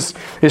Jesus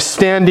is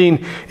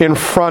standing in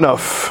front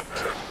of.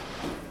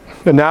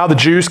 And now the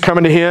Jews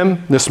coming to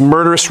him, this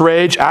murderous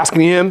rage,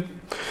 asking him,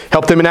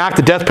 help them enact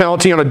the death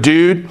penalty on a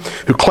dude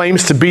who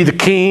claims to be the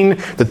king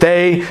that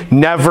they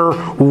never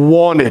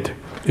wanted.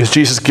 Is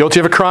Jesus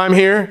guilty of a crime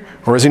here?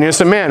 Or is he an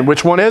innocent man?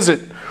 Which one is it?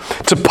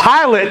 To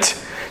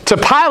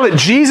Pilate,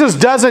 Jesus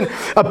doesn't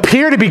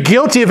appear to be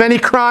guilty of any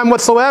crime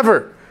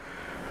whatsoever,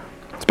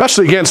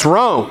 especially against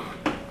Rome,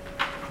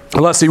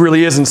 unless he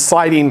really is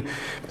inciting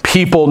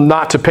people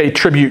not to pay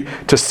tribute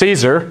to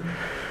Caesar,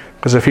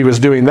 because if he was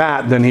doing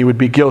that, then he would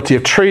be guilty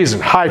of treason,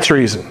 high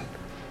treason.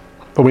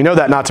 But we know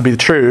that not to be the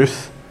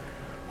truth.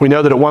 We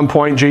know that at one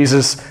point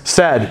Jesus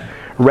said,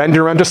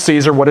 render unto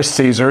Caesar what is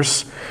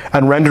Caesar's,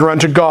 and render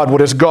unto God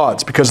what is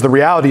God's. Because the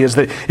reality is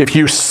that if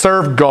you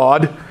serve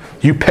God,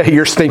 you pay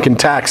your stinking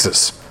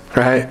taxes,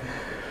 right?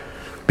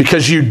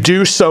 Because you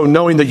do so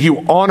knowing that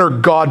you honor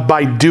God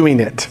by doing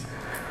it.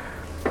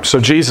 So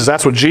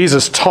that's what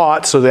Jesus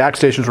taught, so the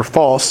accusations were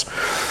false.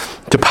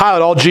 To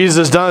Pilate, all Jesus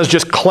has done is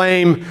just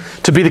claim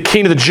to be the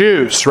king of the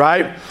Jews,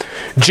 right?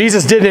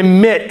 Jesus didn't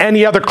admit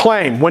any other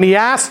claim. When he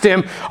asked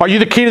him, are you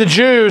the king of the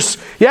Jews?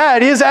 Yeah,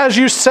 it is as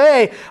you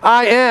say,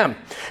 I am.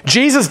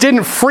 Jesus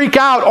didn't freak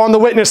out on the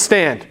witness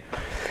stand.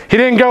 He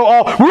didn't go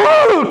all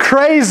woo,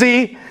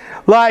 crazy,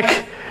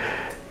 like,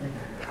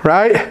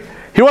 right?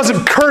 He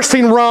wasn't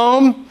cursing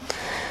Rome.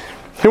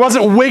 He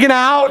wasn't wigging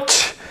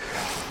out.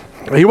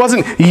 He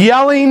wasn't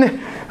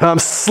yelling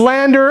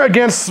slander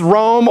against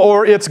Rome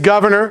or its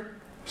governor.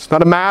 It's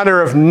not a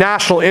matter of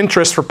national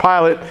interest for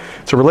Pilate.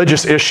 It's a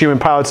religious issue in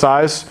Pilate's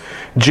eyes.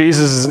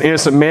 Jesus is an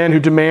innocent man who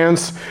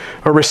demands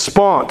a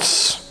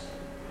response.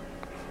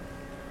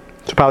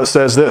 So Pilate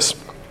says this.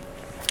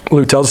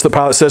 Luke tells us that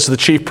Pilate says to the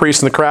chief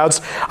priests and the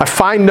crowds, I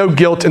find no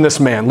guilt in this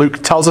man.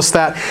 Luke tells us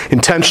that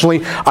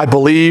intentionally, I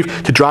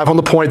believe, to drive home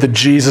the point that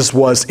Jesus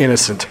was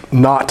innocent,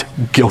 not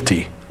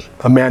guilty.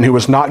 A man who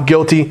was not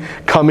guilty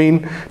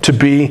coming to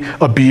be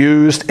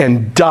abused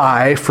and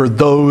die for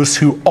those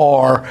who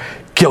are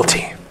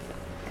guilty.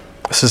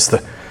 This is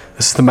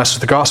the message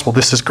of the gospel.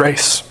 This is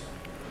grace.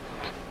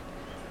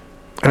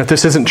 And if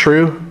this isn't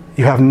true,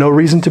 you have no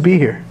reason to be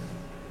here.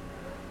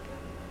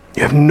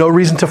 You have no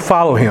reason to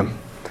follow him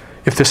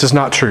if this is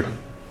not true.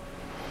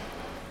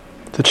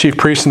 The chief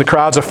priests and the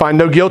crowds, I find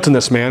no guilt in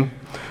this man.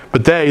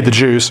 But they, the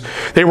Jews,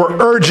 they were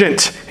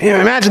urgent.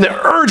 Imagine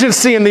the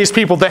urgency in these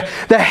people, the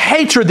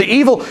hatred, the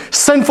evil,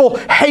 sinful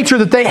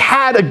hatred that they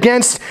had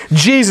against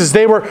Jesus.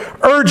 They were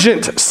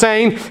urgent,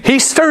 saying, he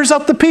stirs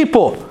up the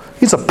people.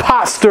 He's a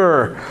pot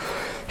stirrer.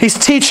 He's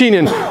teaching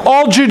in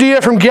all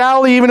Judea from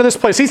Galilee even to this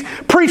place. He's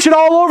preaching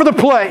all over the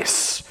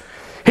place.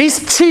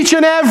 He's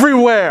teaching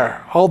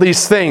everywhere. All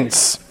these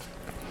things.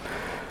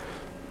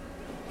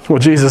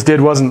 What Jesus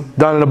did wasn't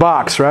done in a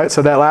box, right?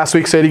 Said that last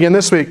week, say it again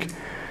this week.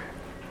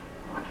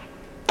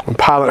 When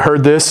Pilate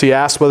heard this, he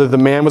asked whether the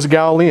man was a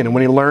Galilean. And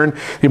when he learned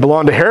he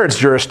belonged to Herod's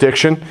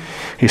jurisdiction,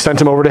 he sent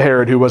him over to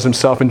Herod, who was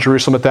himself in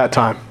Jerusalem at that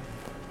time.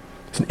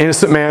 He's an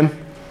innocent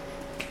man.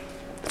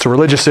 It's a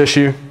religious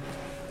issue.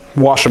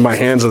 I'm washing my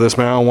hands of this,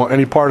 man. I don't want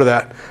any part of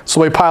that. That's the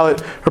way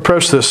Pilate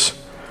approached this.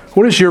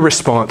 What is your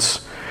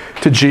response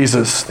to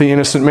Jesus, the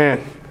innocent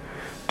man?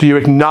 Do you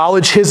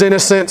acknowledge his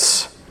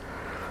innocence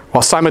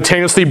while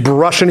simultaneously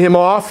brushing him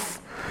off?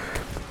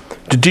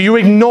 Do you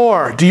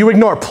ignore,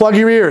 plug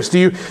your ears,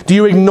 do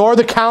you ignore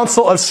the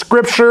counsel of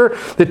Scripture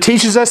that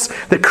teaches us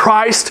that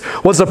Christ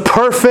was a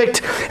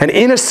perfect and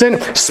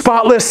innocent,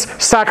 spotless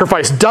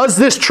sacrifice? Does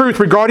this truth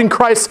regarding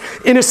Christ's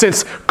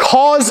innocence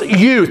cause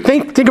you,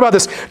 think about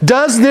this,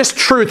 does this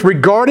truth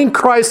regarding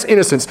Christ's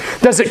innocence,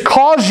 does it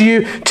cause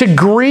you to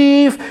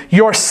grieve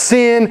your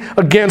sin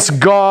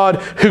against God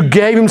who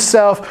gave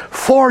himself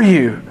for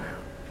you?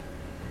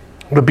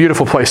 What a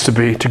beautiful place to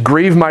be, to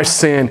grieve my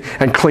sin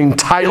and cling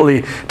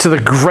tightly to the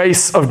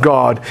grace of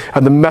God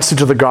and the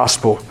message of the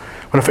gospel.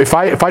 If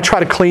I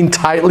try to cling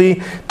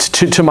tightly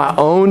to my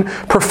own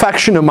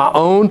perfection and my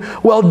own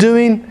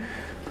well-doing,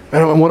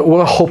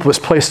 what a hopeless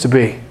place to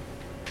be.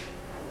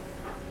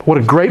 What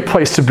a great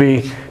place to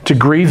be, to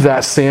grieve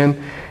that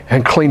sin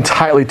and cling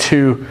tightly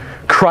to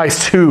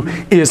Christ, who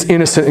is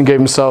innocent and gave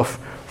himself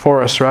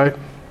for us, right?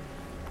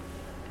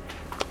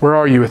 Where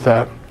are you with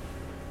that?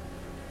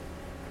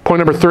 Point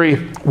number 3,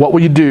 what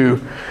will you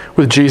do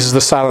with Jesus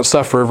the silent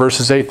sufferer,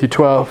 verses 8 through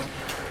 12?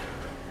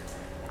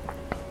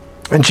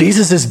 And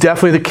Jesus is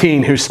definitely the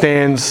king who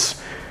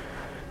stands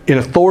in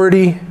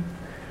authority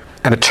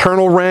and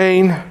eternal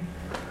reign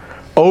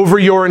over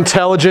your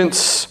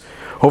intelligence,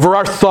 over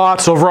our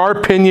thoughts, over our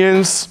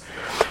opinions.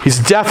 He's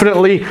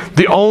definitely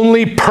the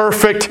only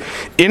perfect,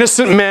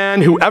 innocent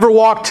man who ever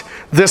walked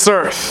this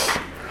earth.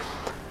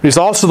 He's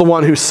also the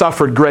one who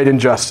suffered great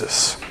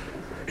injustice.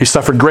 He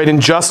suffered great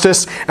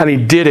injustice, and he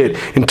did it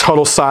in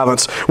total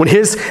silence. When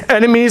his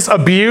enemies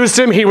abused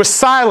him, he was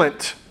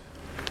silent.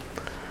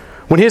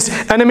 When his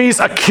enemies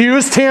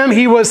accused him,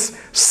 he was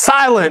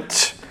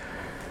silent.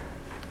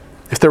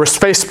 If there was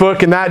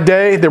Facebook in that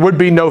day, there would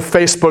be no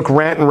Facebook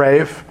rant and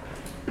rave.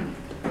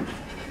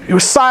 He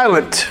was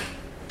silent.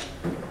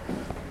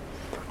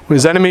 When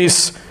his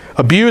enemies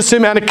abused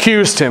him and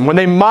accused him, when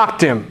they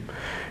mocked him,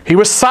 he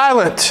was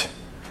silent.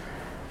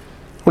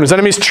 When his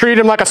enemies treated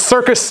him like a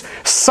circus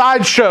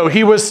sideshow,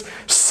 he was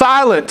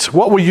silent.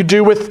 What will you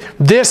do with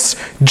this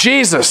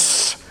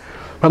Jesus?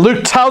 And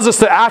Luke tells us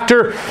that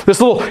after this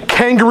little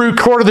kangaroo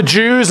court of the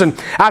Jews and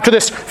after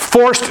this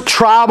forced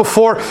trial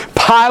before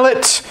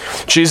Pilate,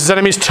 Jesus'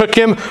 enemies took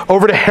him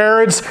over to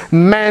Herod's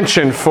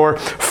mansion for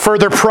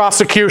further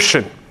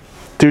prosecution.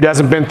 Dude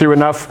hasn't been through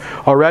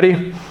enough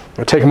already.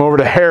 They'll take him over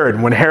to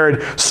Herod. When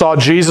Herod saw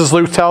Jesus,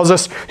 Luke tells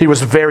us, he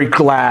was very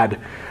glad.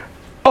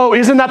 Oh,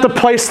 isn't that the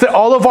place that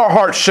all of our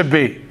hearts should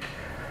be?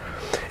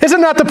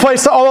 Isn't that the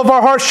place that all of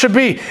our hearts should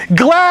be?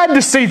 Glad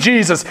to see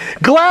Jesus.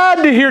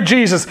 Glad to hear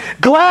Jesus.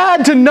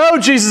 Glad to know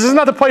Jesus. Isn't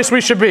that the place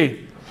we should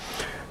be?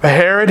 But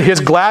Herod, his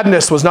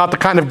gladness was not the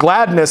kind of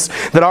gladness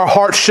that our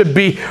hearts should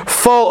be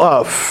full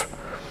of.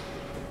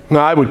 Now,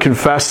 I would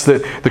confess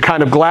that the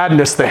kind of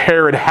gladness that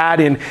Herod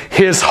had in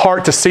his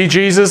heart to see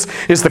Jesus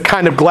is the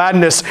kind of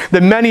gladness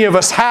that many of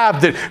us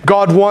have that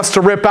God wants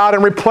to rip out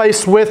and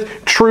replace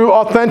with true,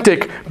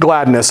 authentic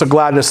gladness, a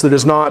gladness that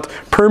is not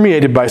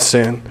permeated by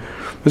sin.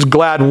 He was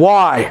glad.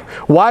 Why?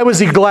 Why was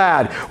he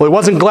glad? Well, he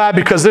wasn't glad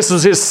because this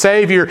was his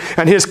Savior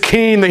and his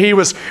King that he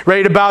was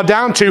ready to bow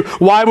down to.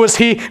 Why was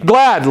he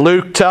glad?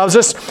 Luke tells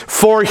us,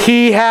 for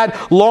he had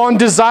long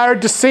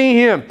desired to see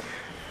him.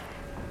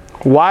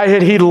 Why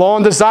had he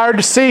long desired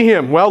to see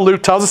him? Well,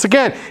 Luke tells us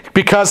again,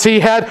 because he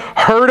had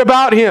heard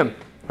about him,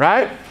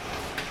 right?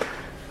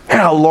 I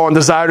had a long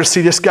desire to see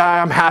this guy.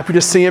 I'm happy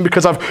to see him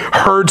because I've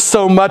heard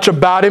so much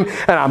about him,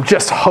 and I'm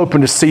just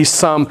hoping to see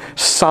some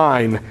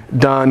sign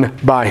done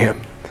by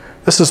him.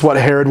 This is what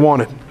Herod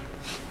wanted.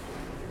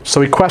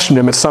 So he questioned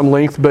him at some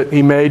length, but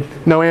he made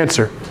no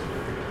answer.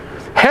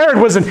 Herod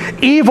was an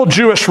evil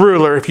Jewish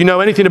ruler. If you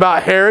know anything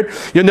about Herod,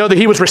 you'll know that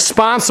he was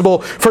responsible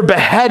for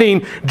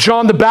beheading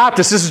John the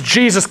Baptist. This is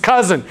Jesus'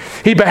 cousin.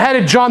 He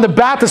beheaded John the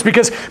Baptist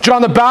because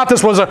John the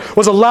Baptist was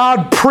a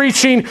loud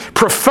preaching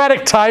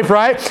prophetic type,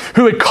 right?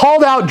 Who had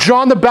called out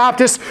John the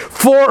Baptist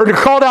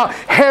called out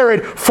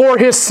Herod for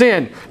his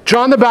sin.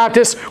 John the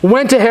Baptist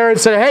went to Herod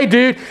and said, hey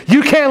dude,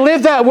 you can't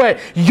live that way.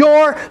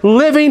 You're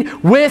living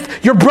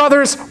with your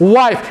brother's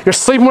wife. You're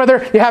sleeping with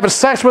her. You're having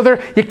sex with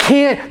her. You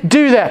can't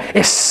do that.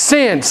 It's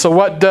sin. So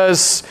what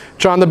does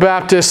John the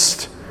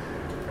Baptist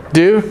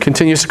do?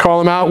 Continues to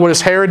call him out. What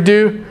does Herod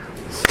do?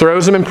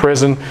 Throws him in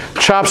prison,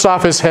 chops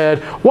off his head.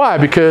 Why?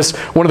 Because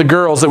one of the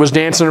girls that was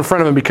dancing in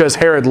front of him, because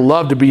Herod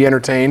loved to be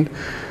entertained,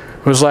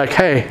 was like,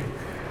 hey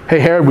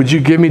Herod, would you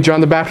give me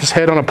John the Baptist's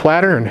head on a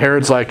platter? And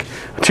Herod's like,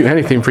 I'll do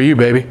anything for you,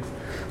 baby.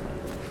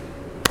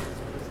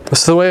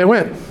 That's the way it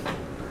went.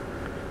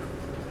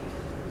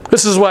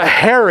 This is what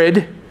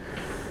Herod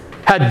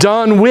had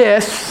done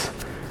with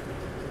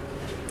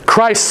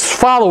Christ's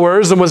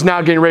followers and was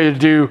now getting ready to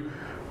do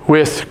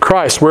with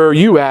Christ. Where are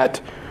you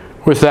at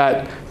with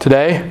that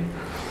today?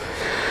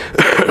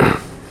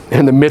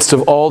 In the midst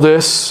of all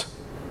this,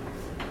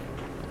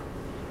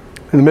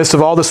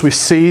 we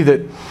see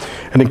that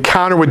an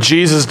encounter with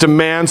Jesus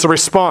demands a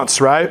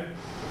response, right?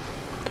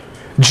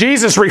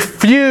 Jesus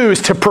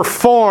refused to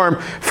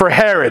perform for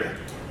Herod.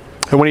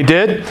 And when he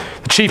did,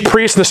 the chief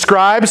priests and the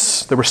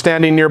scribes that were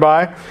standing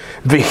nearby,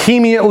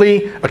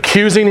 vehemently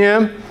accusing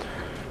him.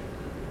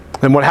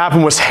 And what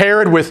happened was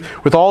Herod,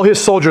 with all his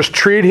soldiers,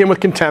 treated him with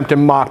contempt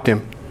and mocked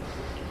him.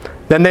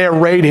 Then they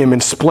arrayed him in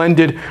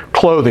splendid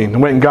clothing. They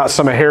went and got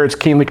some of Herod's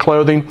kingly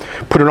clothing,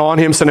 put it on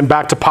him, sent him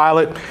back to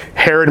Pilate.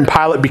 Herod and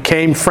Pilate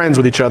became friends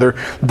with each other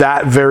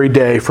that very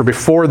day. For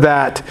before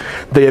that,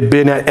 they had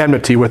been at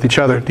enmity with each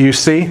other. Do you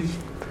see?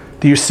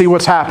 Do you see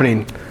what's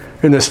happening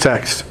in this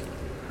text?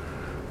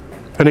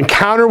 An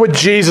encounter with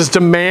Jesus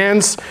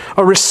demands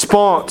a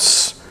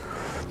response.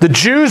 The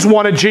Jews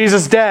wanted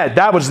Jesus dead.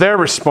 That was their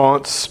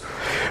response.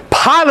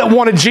 Pilate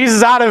wanted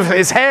Jesus out of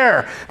his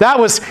hair. That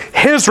was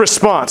his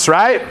response,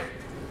 right?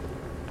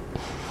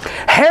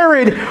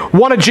 Herod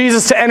wanted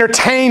Jesus to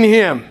entertain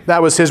him.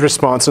 That was his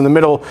response. In the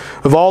middle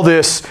of all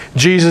this,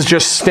 Jesus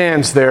just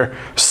stands there,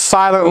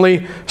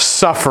 silently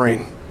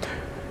suffering.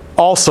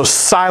 Also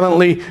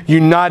silently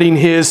uniting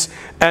his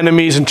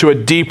enemies into a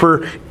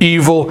deeper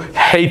evil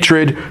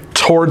hatred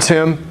towards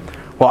him.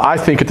 Well, I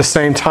think at the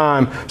same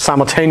time,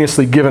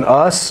 simultaneously giving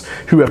us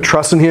who have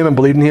trusted in him and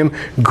believed in him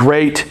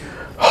great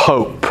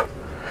hope.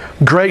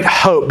 Great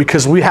hope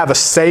because we have a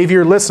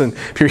Savior. Listen,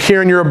 if you're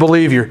here and you're a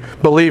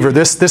believer,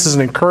 this is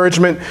an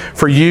encouragement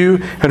for you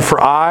and for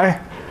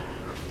I.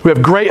 We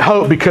have great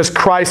hope because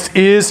Christ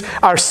is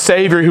our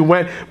Savior who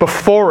went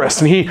before us,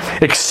 and He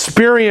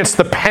experienced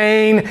the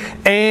pain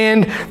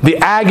and the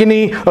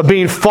agony of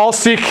being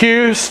falsely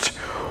accused,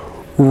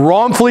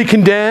 wrongfully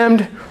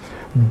condemned,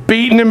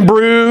 beaten and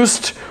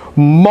bruised,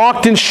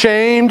 mocked and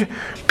shamed,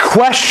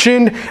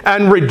 questioned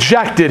and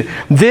rejected.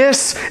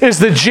 This is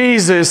the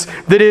Jesus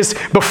that is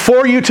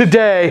before you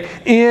today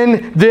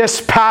in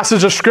this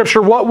passage of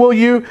Scripture. What will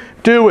you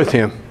do with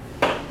Him?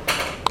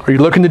 Are you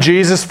looking to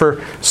Jesus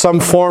for some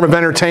form of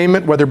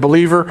entertainment, whether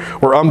believer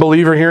or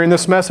unbeliever hearing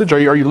this message? Are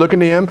you looking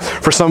to Him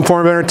for some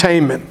form of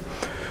entertainment?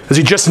 Is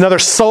He just another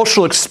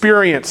social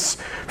experience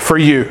for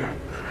you?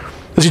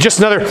 Is He just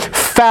another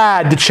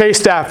fad to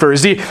chase after?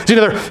 Is he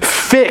another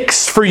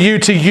fix for you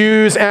to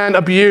use and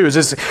abuse?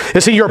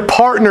 Is He your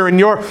partner in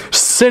your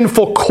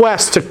sinful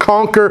quest to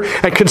conquer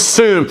and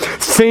consume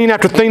thing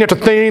after thing after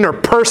thing, or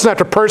person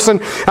after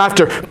person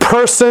after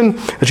person,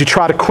 as you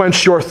try to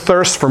quench your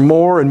thirst for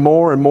more and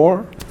more and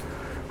more?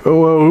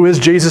 Who is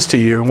Jesus to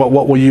you, and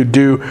what will you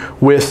do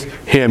with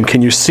Him?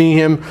 Can you see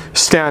Him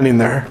standing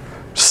there,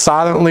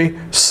 silently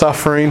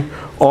suffering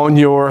on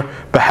your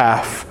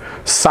behalf?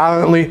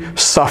 Silently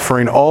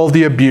suffering all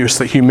the abuse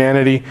that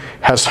humanity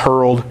has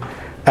hurled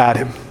at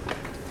Him.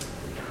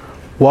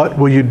 What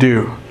will you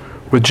do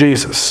with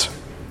Jesus?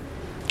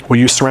 Will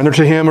you surrender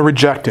to Him or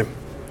reject Him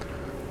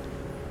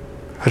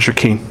as your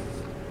King?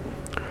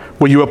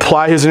 Will you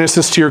apply His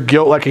innocence to your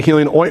guilt like a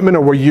healing ointment,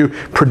 or will you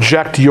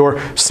project your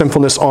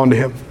sinfulness onto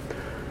Him?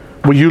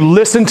 Will you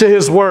listen to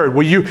His Word?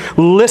 Will you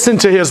listen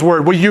to His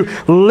Word? Will you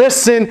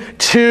listen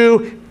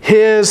to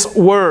His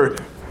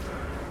Word?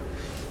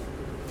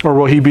 Or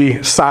will He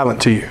be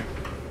silent to you?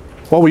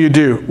 What will you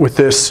do with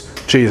this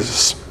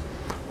Jesus?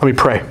 Let me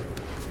pray.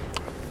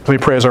 Let me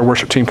pray as our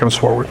worship team comes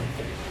forward.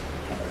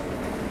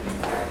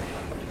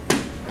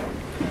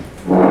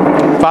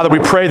 Father, we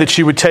pray that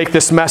You would take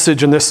this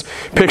message and this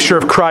picture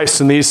of Christ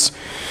and these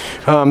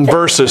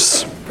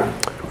verses.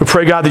 We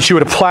pray, God, that You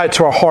would apply it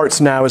to our hearts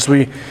now as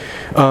we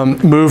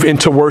move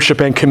into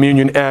worship and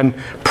communion and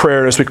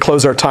prayer, as we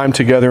close our time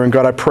together. And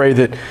God, I pray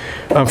that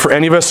for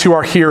any of us who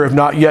are here have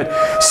not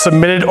yet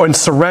submitted and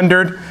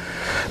surrendered,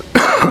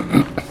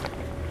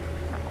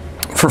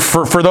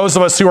 for those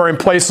of us who are in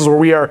places where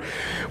we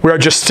are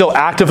just still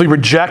actively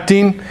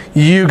rejecting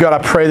You, God, I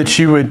pray that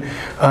You would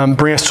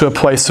bring us to a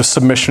place of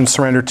submission and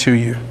surrender to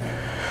You.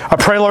 I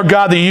pray, Lord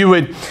God, that You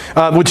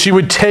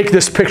would take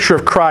this picture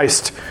of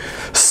Christ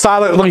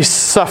silently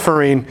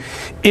suffering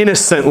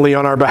innocently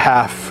on our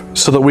behalf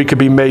so that we could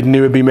be made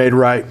new and be made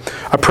right.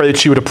 I pray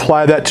that You would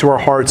apply that to our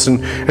hearts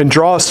and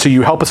draw us to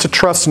You. Help us to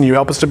trust in You.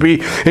 Help us to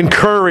be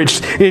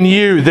encouraged in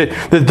You,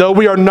 that though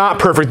we are not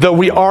perfect, though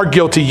we are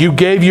guilty, You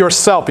gave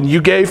Yourself and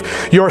You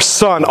gave Your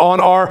Son on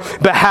our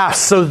behalf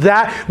so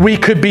that we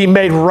could be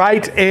made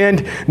right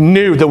and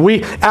new. That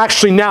we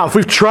actually now, if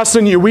we've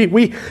trusted in You,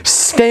 we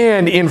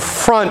stand in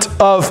front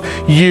of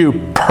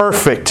You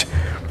perfect,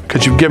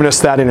 because You've given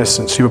us that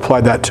innocence. You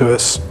applied that to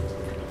us.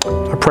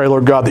 I pray,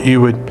 Lord God, that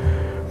You would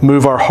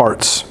move our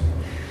hearts.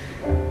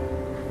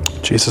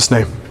 In Jesus'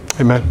 name,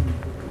 amen.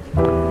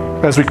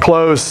 As we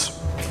close,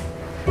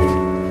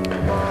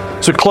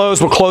 we'll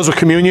close with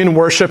communion,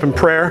 worship, and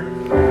prayer.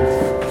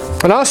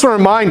 And I also want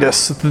to remind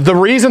us, the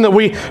reason that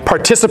we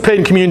participate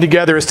in communion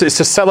together is to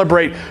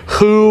celebrate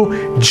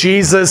who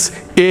Jesus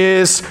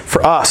is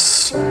for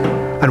us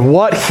and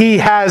what He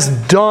has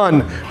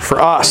done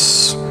for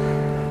us.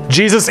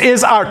 Jesus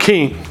is our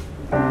King.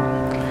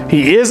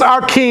 He is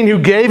our King who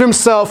gave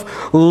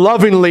Himself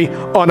lovingly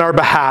on our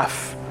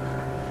behalf.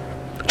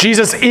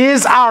 Jesus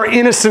is our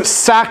innocent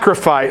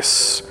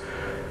sacrifice.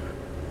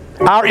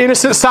 Our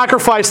innocent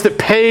sacrifice that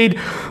paid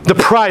the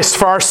price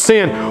for our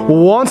sin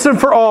once and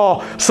for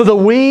all, so that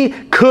we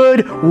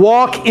could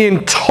walk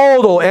in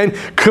total and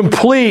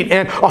complete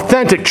and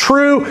authentic,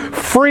 true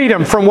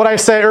freedom from what I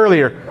said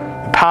earlier,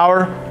 the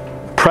power,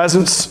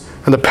 presence,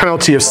 and the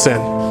penalty of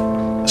sin.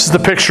 This is the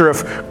picture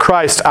of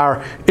Christ,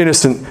 our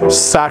innocent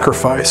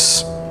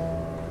sacrifice.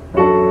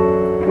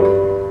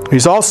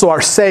 He's also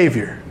our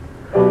Savior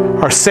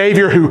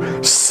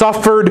who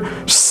suffered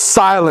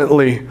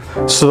silently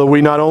so that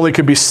we not only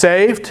could be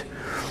saved,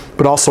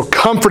 but also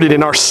comforted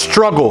in our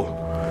struggle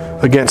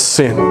against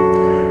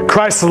sin.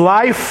 Christ's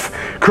life,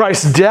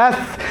 Christ's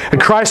death,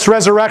 and Christ's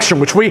resurrection,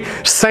 which we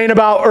sang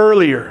about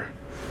earlier.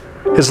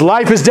 His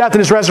life, His death, and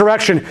His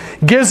resurrection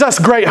gives us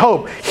great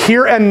hope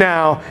here and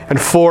now and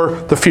for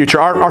the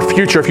future. Our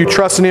future, if you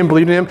trust in Him,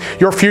 believe in Him,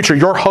 your future,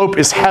 your hope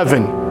is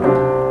heaven.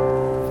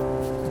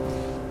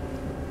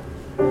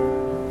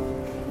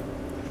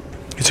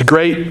 He's a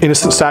great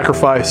innocent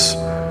sacrifice.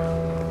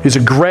 He's a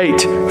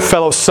great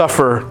fellow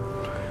sufferer.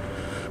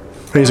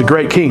 And He's a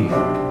great King.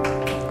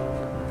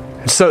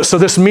 And so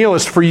this meal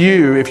is for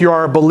you if you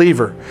are a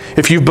believer,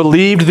 if you've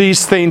believed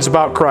these things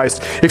about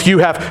Christ, if you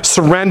have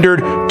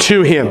surrendered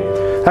to Him.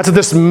 That's what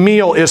this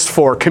meal is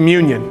for,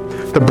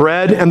 communion. The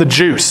bread and the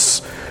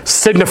juice,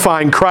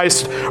 signifying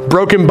Christ's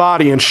broken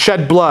body and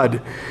shed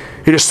blood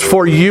It is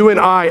for you and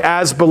I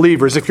as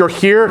believers. If you're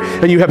here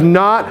and you have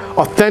not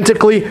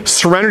authentically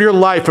surrendered your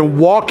life and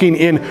walking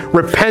in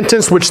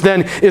repentance, which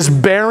then is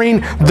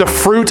bearing the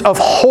fruit of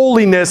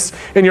holiness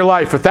in your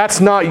life, if that's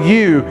not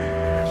you,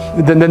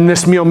 then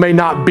this meal may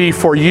not be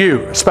for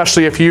you,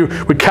 especially if you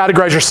would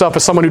categorize yourself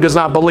as someone who does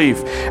not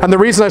believe. And the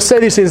reason I say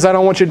these things is I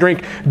don't want you to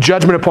drink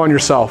judgment upon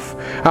yourself.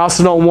 I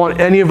also don't want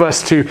any of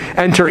us to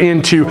enter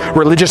into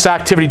religious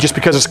activity just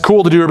because it's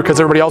cool to do it or because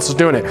everybody else is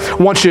doing it. I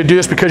want you to do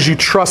this because you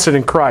trusted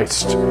in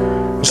Christ.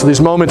 So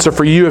these moments are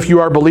for you if you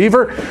are a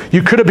believer.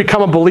 You could have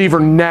become a believer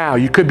now.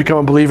 You could become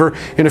a believer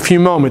in a few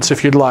moments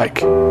if you'd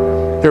like.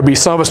 There'll be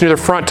some of us near the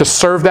front to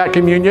serve that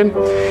communion.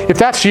 If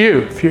that's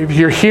you, if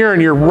you're here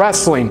and you're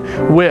wrestling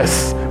with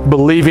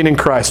believing in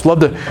Christ, I'd love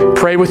to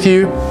pray with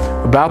you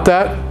about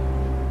that.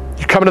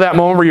 You come to that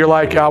moment where you're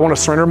like, I want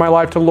to surrender my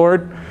life to the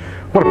Lord.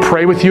 I want to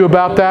pray with you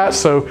about that.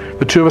 So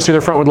the two of us near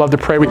the front would love to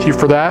pray with you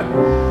for that.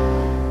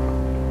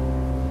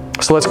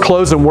 So let's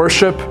close in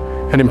worship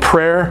and in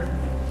prayer.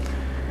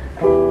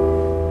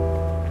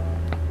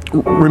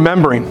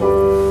 Remembering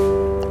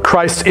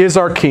Christ is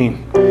our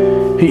King.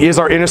 He is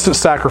our innocent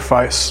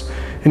sacrifice,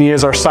 and He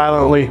is our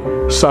silently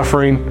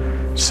suffering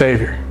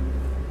Savior.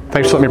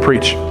 Thanks for letting me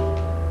preach.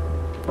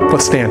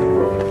 Let's stand.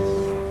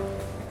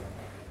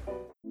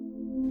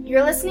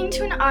 You're listening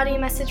to an audio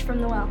message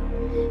from The Well,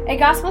 a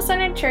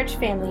gospel-centered church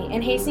family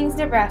in Hastings,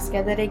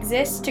 Nebraska that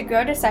exists to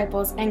grow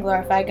disciples and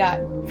glorify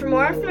God. For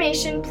more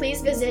information,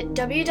 please visit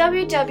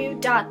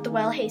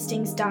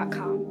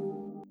www.thewellhastings.com.